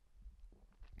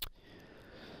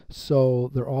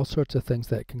 So there are all sorts of things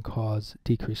that can cause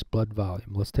decreased blood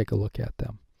volume. Let's take a look at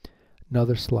them.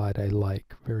 Another slide I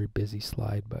like, very busy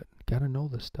slide, but gotta know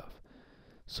this stuff.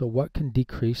 So what can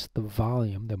decrease the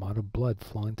volume, the amount of blood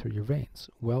flowing through your veins?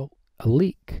 Well, a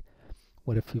leak.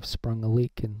 What if you've sprung a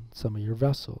leak in some of your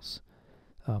vessels?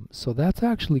 So that's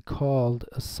actually called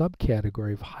a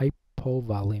subcategory of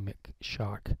hypovolemic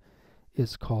shock,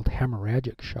 is called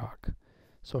hemorrhagic shock.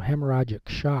 So hemorrhagic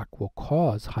shock will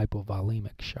cause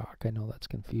hypovolemic shock. I know that's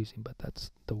confusing, but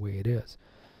that's the way it is.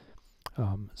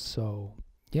 So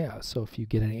if you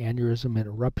get an aneurysm and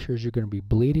it ruptures, you're going to be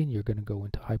bleeding, you're going to go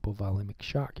into hypovolemic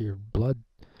shock. You're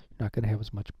not going to have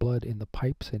as much blood in the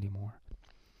pipes anymore.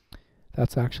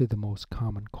 That's actually the most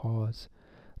common cause.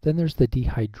 Then there's the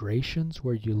dehydrations,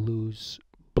 where you lose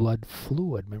blood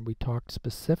fluid. Remember, we talked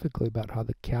specifically about how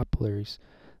the capillaries,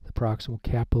 the proximal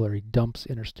capillary, dumps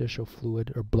interstitial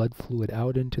fluid or blood fluid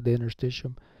out into the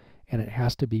interstitium, and it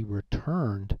has to be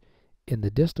returned in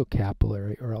the distal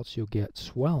capillary, or else you'll get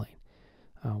swelling.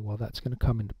 Well, that's going to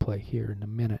come into play here in a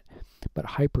minute. But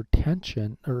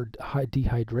hypertension or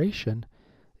dehydration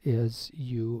is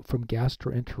from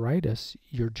gastroenteritis,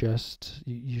 you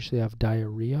usually have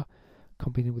diarrhea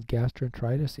accompanied with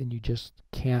gastroenteritis, and you just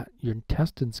can't, your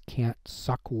intestines can't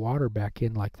suck water back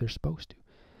in like they're supposed to.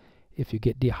 If you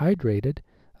get dehydrated,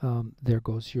 there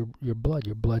goes your blood.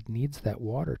 Your blood needs that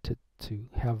water to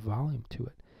have volume to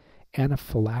it.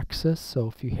 Anaphylaxis, so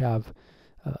if you have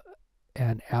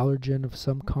an allergen of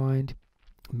some kind,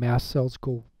 mast cells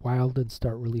go wild and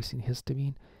start releasing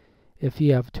histamine. If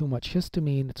you have too much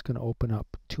histamine, it's going to open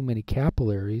up too many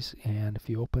capillaries, and if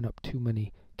you open up too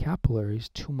many capillaries,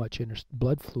 too much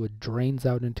blood fluid drains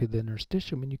out into the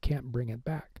interstitium, and you can't bring it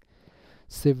back.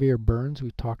 Severe burns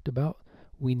we talked about.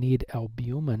 We need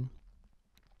albumin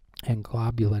and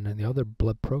globulin and the other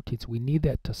blood proteins. We need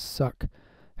that to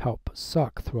help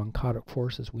suck through oncotic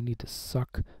forces. We need to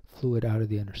suck fluid out of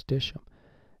the interstitium.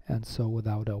 And so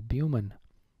without albumin,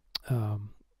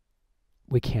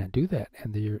 we can't do that,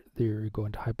 and you're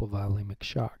going to hypovolemic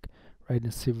shock. Right?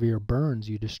 In severe burns,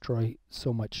 you destroy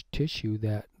so much tissue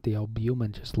that the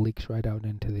albumin just leaks right out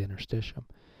into the interstitium,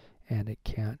 and it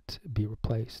can't be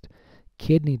replaced.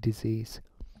 Kidney disease.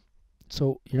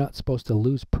 So you're not supposed to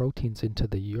lose proteins into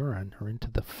the urine or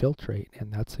into the filtrate,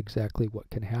 and that's exactly what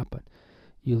can happen.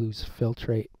 You lose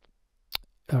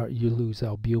you lose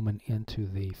albumin into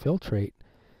the filtrate,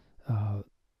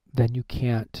 then you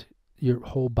can't, your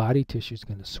whole body tissue is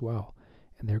going to swell,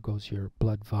 and there goes your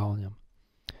blood volume.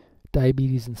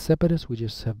 Diabetes insipidus, we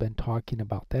just have been talking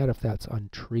about that if that's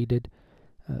untreated.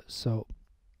 So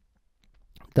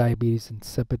diabetes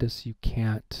insipidus, you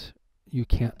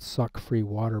can't suck free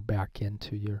water back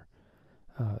into your,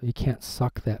 you can't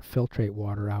suck that filtrate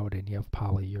water out, and you have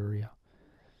polyuria.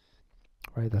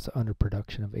 Right, that's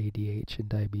underproduction of ADH in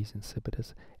diabetes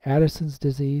insipidus. Addison's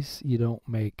disease, you don't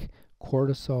make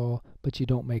cortisol, but you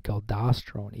don't make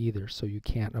aldosterone either, so you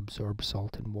can't absorb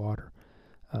salt and water.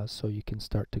 So you can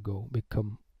start to go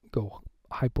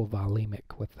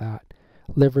hypovolemic with that.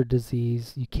 Liver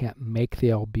disease, you can't make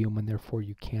the albumin, therefore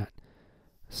you can't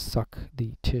suck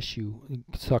the tissue,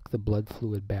 suck the blood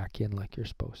fluid back in like you're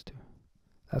supposed to.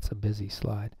 That's a busy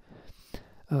slide.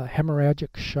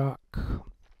 Hemorrhagic shock.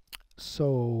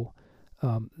 So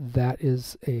that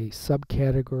is a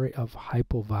subcategory of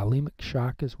hypovolemic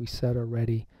shock, as we said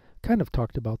already. Kind of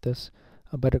talked about this,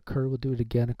 but we'll do it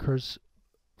again. Occurs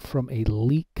from a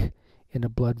leak in a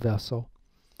blood vessel,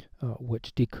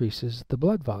 which decreases the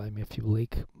blood volume. If you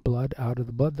leak blood out of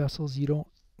the blood vessels,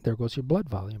 there goes your blood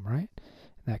volume, right?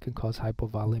 And that can cause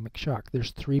hypovolemic shock.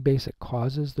 There's three basic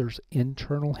causes. There's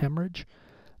internal hemorrhage.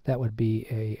 That would be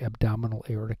a abdominal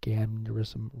aortic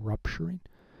aneurysm rupturing.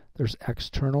 There's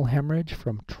external hemorrhage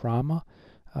from trauma,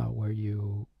 where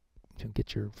you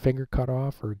get your finger cut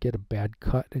off or get a bad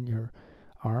cut in your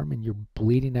arm and you're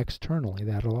bleeding externally.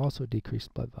 That'll also decrease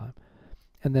blood volume.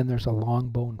 And then there's a long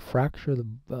bone fracture.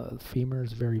 The femur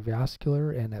is very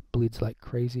vascular, and it bleeds like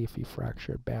crazy if you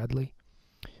fracture it badly.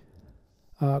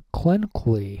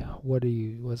 Clinically, what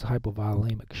was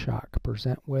hypovolemic shock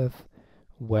present with?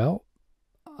 Well,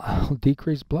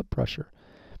 decreased blood pressure.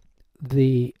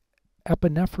 The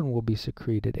epinephrine will be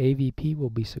secreted, AVP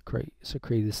will be secreted,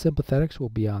 the sympathetics will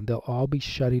be on. They'll all be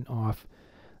shutting off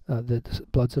the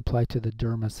blood supply to the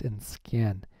dermis and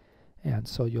skin. And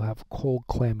so you'll have cold,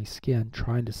 clammy skin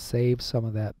trying to save some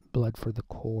of that blood for the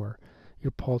core.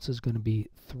 Your pulse is going to be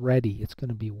thready. It's going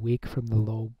to be weak from the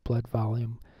low blood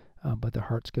volume, but the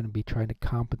heart's going to be trying to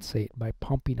compensate by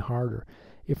pumping harder.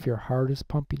 If your heart is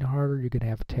pumping harder, you're going to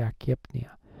have tachypnea.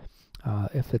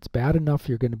 If it's bad enough,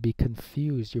 you're going to be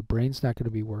confused. Your brain's not going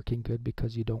to be working good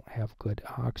because you don't have good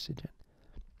oxygen.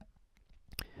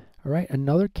 All right,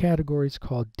 another category is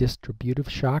called distributive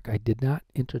shock. I did not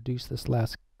introduce this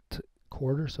last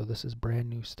quarter, so this is brand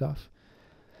new stuff.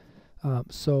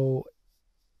 So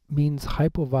means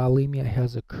hypovolemia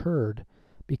has occurred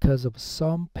because of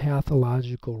some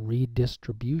pathological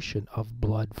redistribution of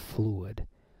blood fluid.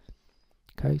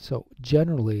 Okay, so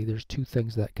generally there's two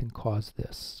things that can cause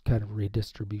this kind of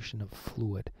redistribution of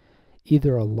fluid.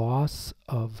 Either a loss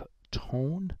of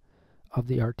tone of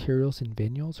the arterioles and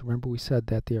venules. Remember we said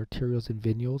that the arterioles and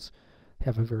venules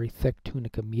have a very thick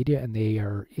tunica media and they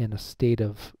are in a state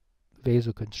of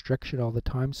vasoconstriction all the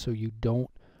time, so you don't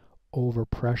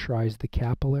overpressurize the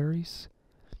capillaries,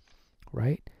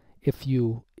 right? If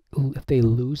they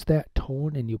lose that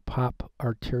tone and you pop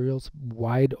arterioles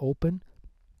wide open,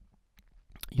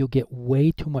 you'll get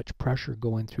way too much pressure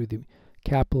going through the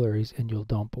capillaries and you'll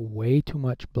dump way too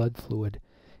much blood fluid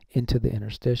into the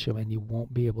interstitium and you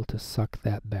won't be able to suck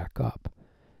that back up.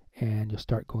 And you'll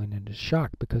start going into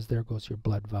shock because there goes your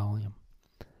blood volume.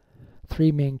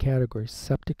 Three main categories: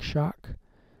 septic shock,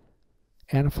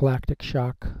 anaphylactic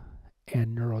shock,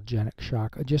 and neurogenic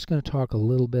shock. I'm just going to talk a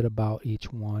little bit about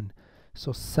each one.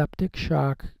 So septic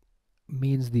shock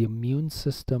means the immune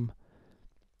system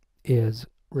is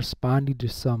responding to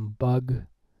some bug,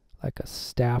 like a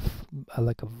staph,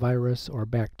 like a virus or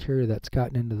bacteria that's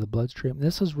gotten into the bloodstream.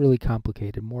 This is really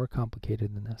complicated, more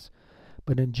complicated than this.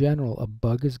 But in general, a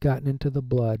bug has gotten into the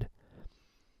blood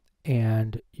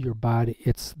and your body,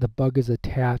 the bug is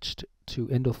attached to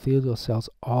endothelial cells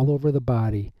all over the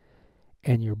body,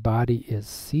 and your body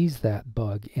sees that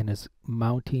bug and is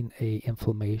mounting a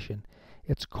inflammation.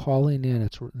 It's calling in,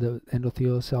 the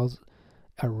endothelial cells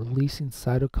are releasing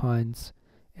cytokines,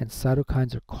 and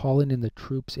cytokines are calling in the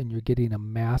troops, and you're getting a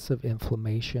massive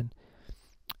inflammation.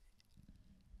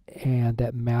 And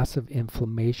that massive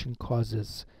inflammation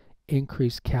causes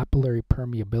increased capillary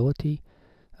permeability.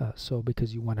 So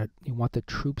because you want the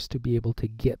troops to be able to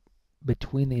get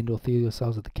between the endothelial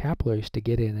cells of the capillaries to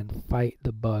get in and fight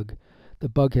the bug. The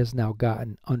bug has now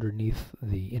gotten underneath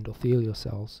the endothelial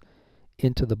cells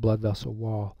into the blood vessel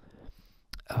wall.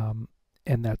 And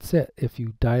that's it. If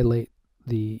you dilate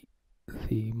the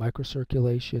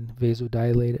microcirculation,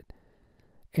 vasodilate it,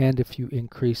 and if you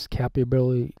increase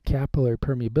capillary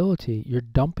permeability,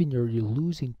 you're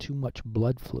losing too much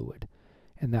blood fluid,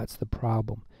 and that's the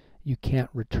problem. You can't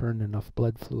return enough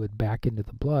blood fluid back into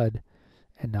the blood,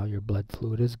 and now your blood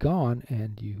fluid is gone,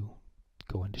 and you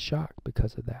go into shock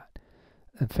because of that.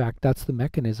 In fact, that's the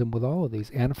mechanism with all of these.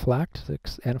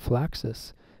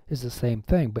 Anaphylaxis is the same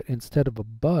thing, but instead of a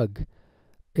bug,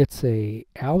 it's a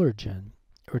allergen,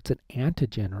 or it's an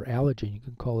antigen or allergen. You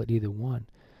can call it either one.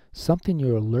 Something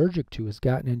you're allergic to has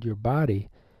gotten into your body,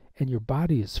 and your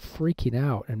body is freaking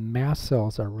out, and mast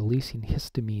cells are releasing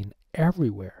histamine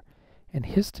everywhere. And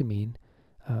histamine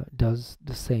does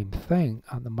the same thing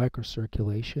on the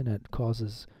microcirculation. It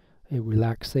causes a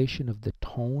relaxation of the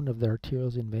tone of the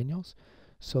arterioles and venules,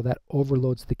 so that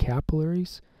overloads the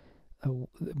capillaries,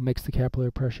 makes the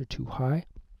capillary pressure too high,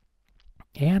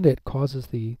 and it causes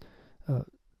the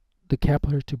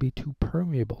capillaries to be too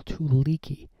permeable, too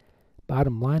leaky.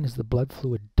 Bottom line is the blood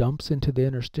fluid dumps into the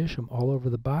interstitium all over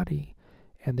the body,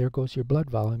 and there goes your blood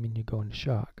volume, and you go into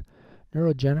shock.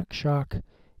 Neurogenic shock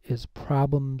is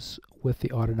problems with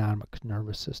the autonomic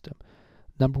nervous system.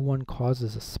 Number one cause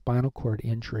is a spinal cord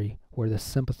injury where the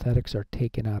sympathetics are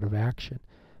taken out of action,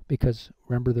 because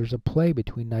remember there's a play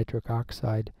between nitric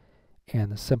oxide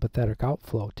and the sympathetic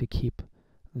outflow to keep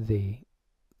the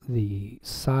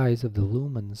size of the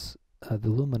lumens, the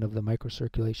lumen of the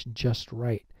microcirculation just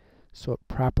right, so it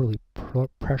properly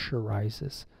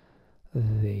pressurizes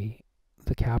the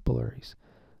capillaries.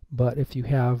 But if you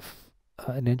have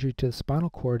an injury to the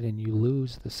spinal cord and you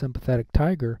lose the sympathetic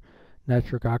tiger,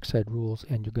 nitric oxide rules,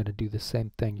 and you're going to do the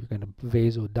same thing. You're going to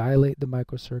vasodilate the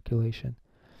microcirculation,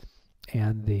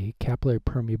 and the capillary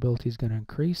permeability is going to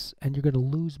increase, and you're going to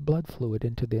lose blood fluid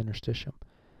into the interstitium,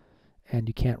 and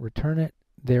you can't return it.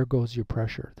 There goes your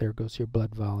pressure, there goes your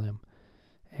blood volume,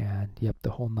 and yep,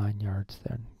 the whole 9 yards.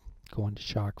 Then go into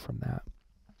shock from that.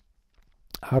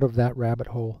 Out of that rabbit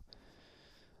hole.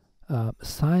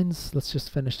 Signs, let's just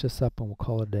finish this up and we'll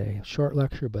call it a day. Short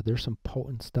lecture, but there's some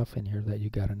potent stuff in here that you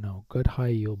got to know. Good high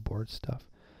yield board stuff.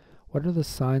 What are the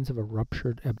signs of a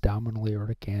ruptured abdominal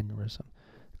aortic aneurysm?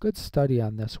 Good study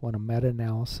on this one, a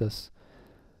meta-analysis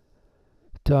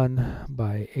done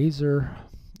by Azer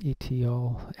et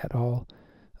al.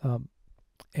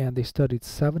 And they studied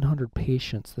 700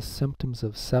 patients, the symptoms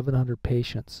of 700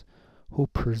 patients who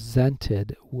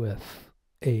presented with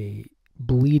a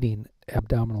bleeding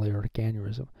abdominal aortic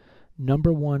aneurysm.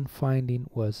 Number one finding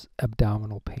was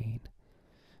abdominal pain.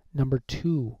 Number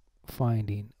two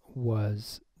finding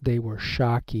was they were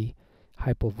shocky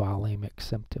hypovolemic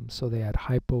symptoms. So they had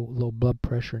low blood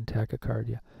pressure and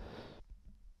tachycardia.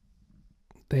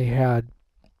 They had,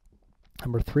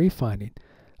 number three finding,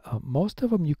 most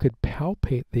of them you could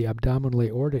palpate the abdominal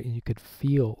aorta and you could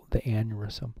feel the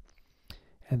aneurysm.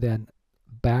 And then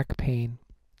back pain,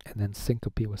 and then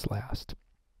syncope was last.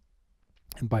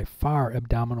 And by far,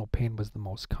 abdominal pain was the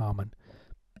most common,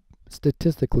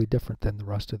 statistically different than the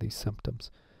rest of these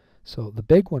symptoms. So the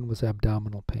big one was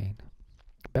abdominal pain.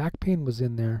 Back pain was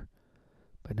in there,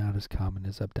 but not as common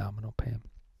as abdominal pain.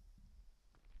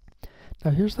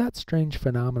 Now here's that strange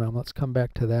phenomenon. Let's come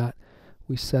back to that.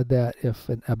 We said that if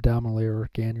an abdominal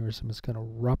aortic aneurysm is going to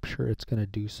rupture, it's going to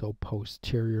do so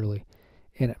posteriorly,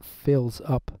 and it fills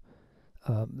up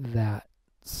that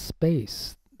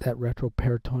space, that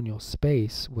retroperitoneal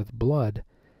space, with blood,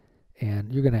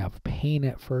 and you're going to have pain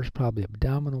at first, probably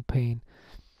abdominal pain,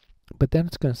 but then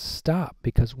it's going to stop,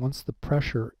 because once the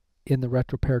pressure in the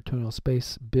retroperitoneal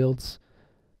space builds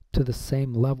to the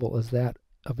same level as that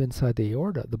of inside the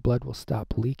aorta, the blood will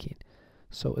stop leaking.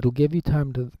 So it'll give you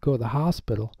time to go to the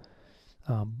hospital,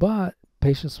 but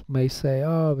patients may say,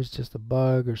 oh, it was just a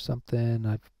bug or something,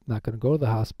 I'm not going to go to the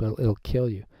hospital. It'll kill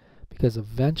you, because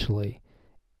eventually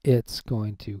it's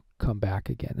going to come back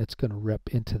again. It's going to rip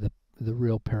into the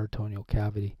real peritoneal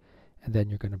cavity, and then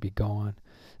you're going to be gone.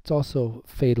 It's also a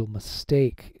fatal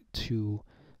mistake to,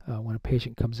 when a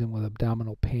patient comes in with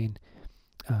abdominal pain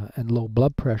and low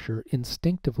blood pressure,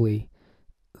 instinctively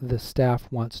the staff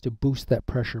wants to boost that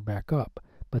pressure back up,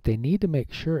 but they need to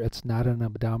make sure it's not an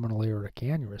abdominal aortic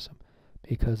aneurysm,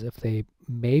 because if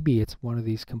maybe it's one of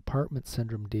these compartment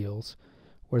syndrome deals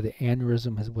where the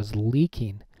aneurysm was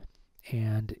leaking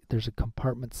and there's a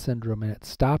compartment syndrome and it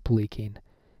stopped leaking,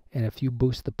 and if you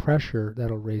boost the pressure,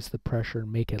 that'll raise the pressure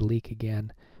and make it leak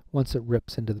again once it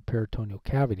rips into the peritoneal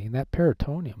cavity. And that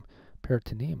peritoneum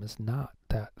is not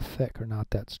that thick or not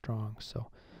that strong, so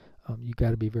you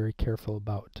got to be very careful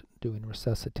about doing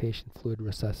resuscitation, fluid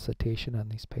resuscitation on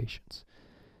these patients.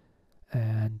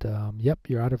 And yep,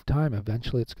 you're out of time.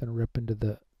 Eventually it's going to rip into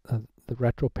the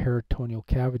retroperitoneal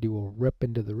cavity, will rip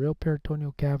into the real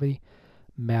peritoneal cavity.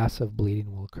 Massive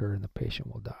bleeding will occur and the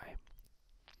patient will die.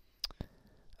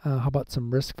 How about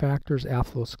some risk factors?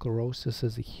 Atherosclerosis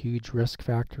is a huge risk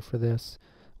factor for this.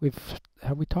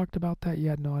 Have we talked about that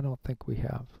yet? No, I don't think we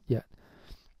have yet,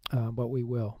 but we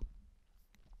will.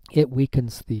 It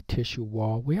weakens the tissue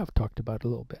wall. We have talked about it a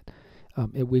little bit.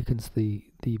 It weakens the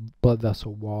blood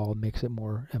vessel wall, makes it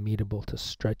more amenable to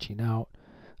stretching out.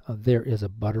 There is a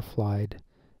butterflied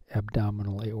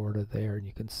abdominal aorta there, and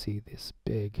you can see this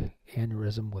big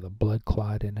aneurysm with a blood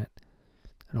clot in it.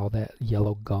 And all that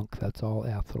yellow gunk, that's all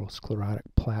atherosclerotic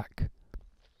plaque.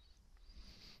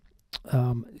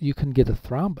 You can get a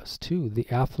thrombus too. The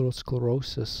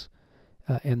atherosclerosis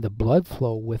and the blood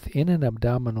flow within an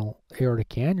abdominal aortic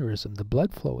aneurysm, the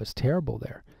blood flow is terrible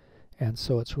there. And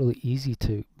so it's really easy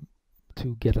to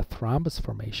get a thrombus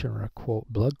formation, or a quote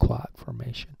blood clot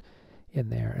formation in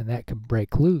there, and that can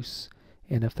break loose.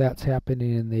 And if that's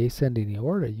happening in the ascending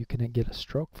aorta, you can get a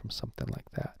stroke from something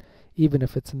like that. Even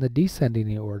if it's in the descending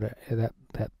aorta,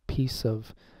 that piece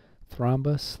of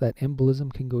thrombus, that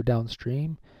embolism can go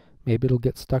downstream. Maybe it'll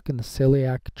get stuck in the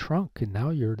celiac trunk, and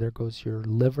now there goes your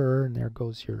liver, and there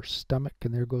goes your stomach,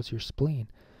 and there goes your spleen.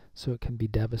 So it can be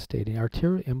devastating.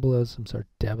 Arterial embolisms are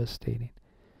devastating.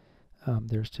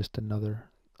 There's just another,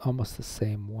 almost the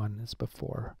same one as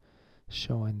before,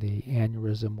 showing the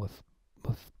aneurysm with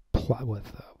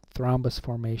thrombus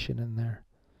formation in there.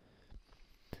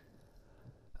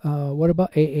 What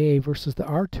about AA versus the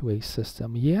R2A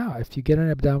system? Yeah, if you get an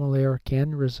abdominal aortic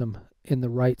aneurysm in the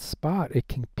right spot, it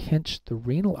can pinch the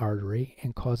renal artery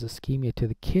and cause ischemia to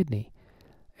the kidney,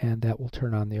 and that will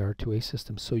turn on the R2A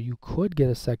system. So you could get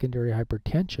a secondary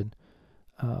hypertension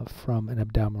from an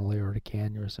abdominal aortic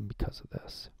aneurysm because of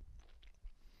this.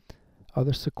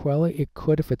 Other sequelae, it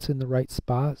could, if it's in the right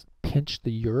spot, pinch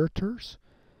the ureters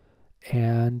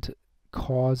and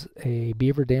cause a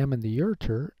beaver dam in the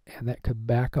ureter, and that could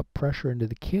back up pressure into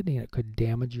the kidney, and it could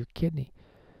damage your kidney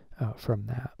from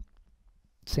that.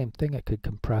 Same thing, it could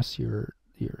compress your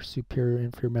superior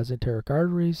inferior mesenteric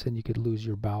arteries, and you could lose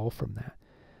your bowel from that.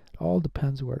 It all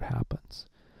depends where it happens.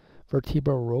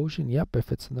 Vertebral erosion, yep,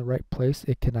 if it's in the right place,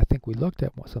 it can, I think we looked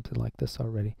at something like this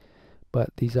already,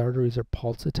 but these arteries are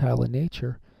pulsatile in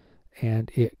nature,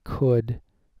 and it could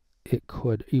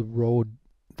erode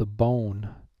the bone,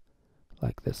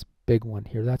 like this big one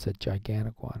here. That's a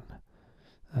gigantic one,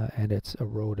 and it's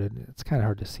eroded. It's kind of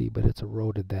hard to see, but it's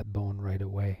eroded that bone right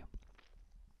away.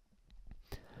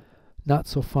 Not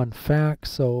so fun fact,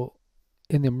 so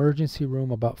in the emergency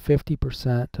room, about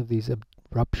 50% of these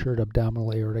ruptured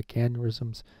abdominal aortic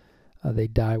aneurysms, they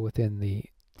die within the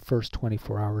first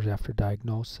 24 hours after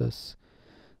diagnosis.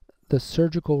 The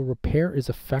surgical repair is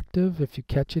effective if you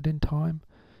catch it in time,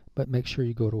 but make sure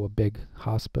you go to a big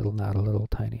hospital, not a little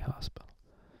tiny hospital.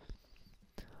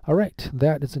 All right,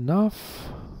 that is enough.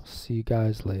 See you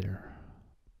guys later.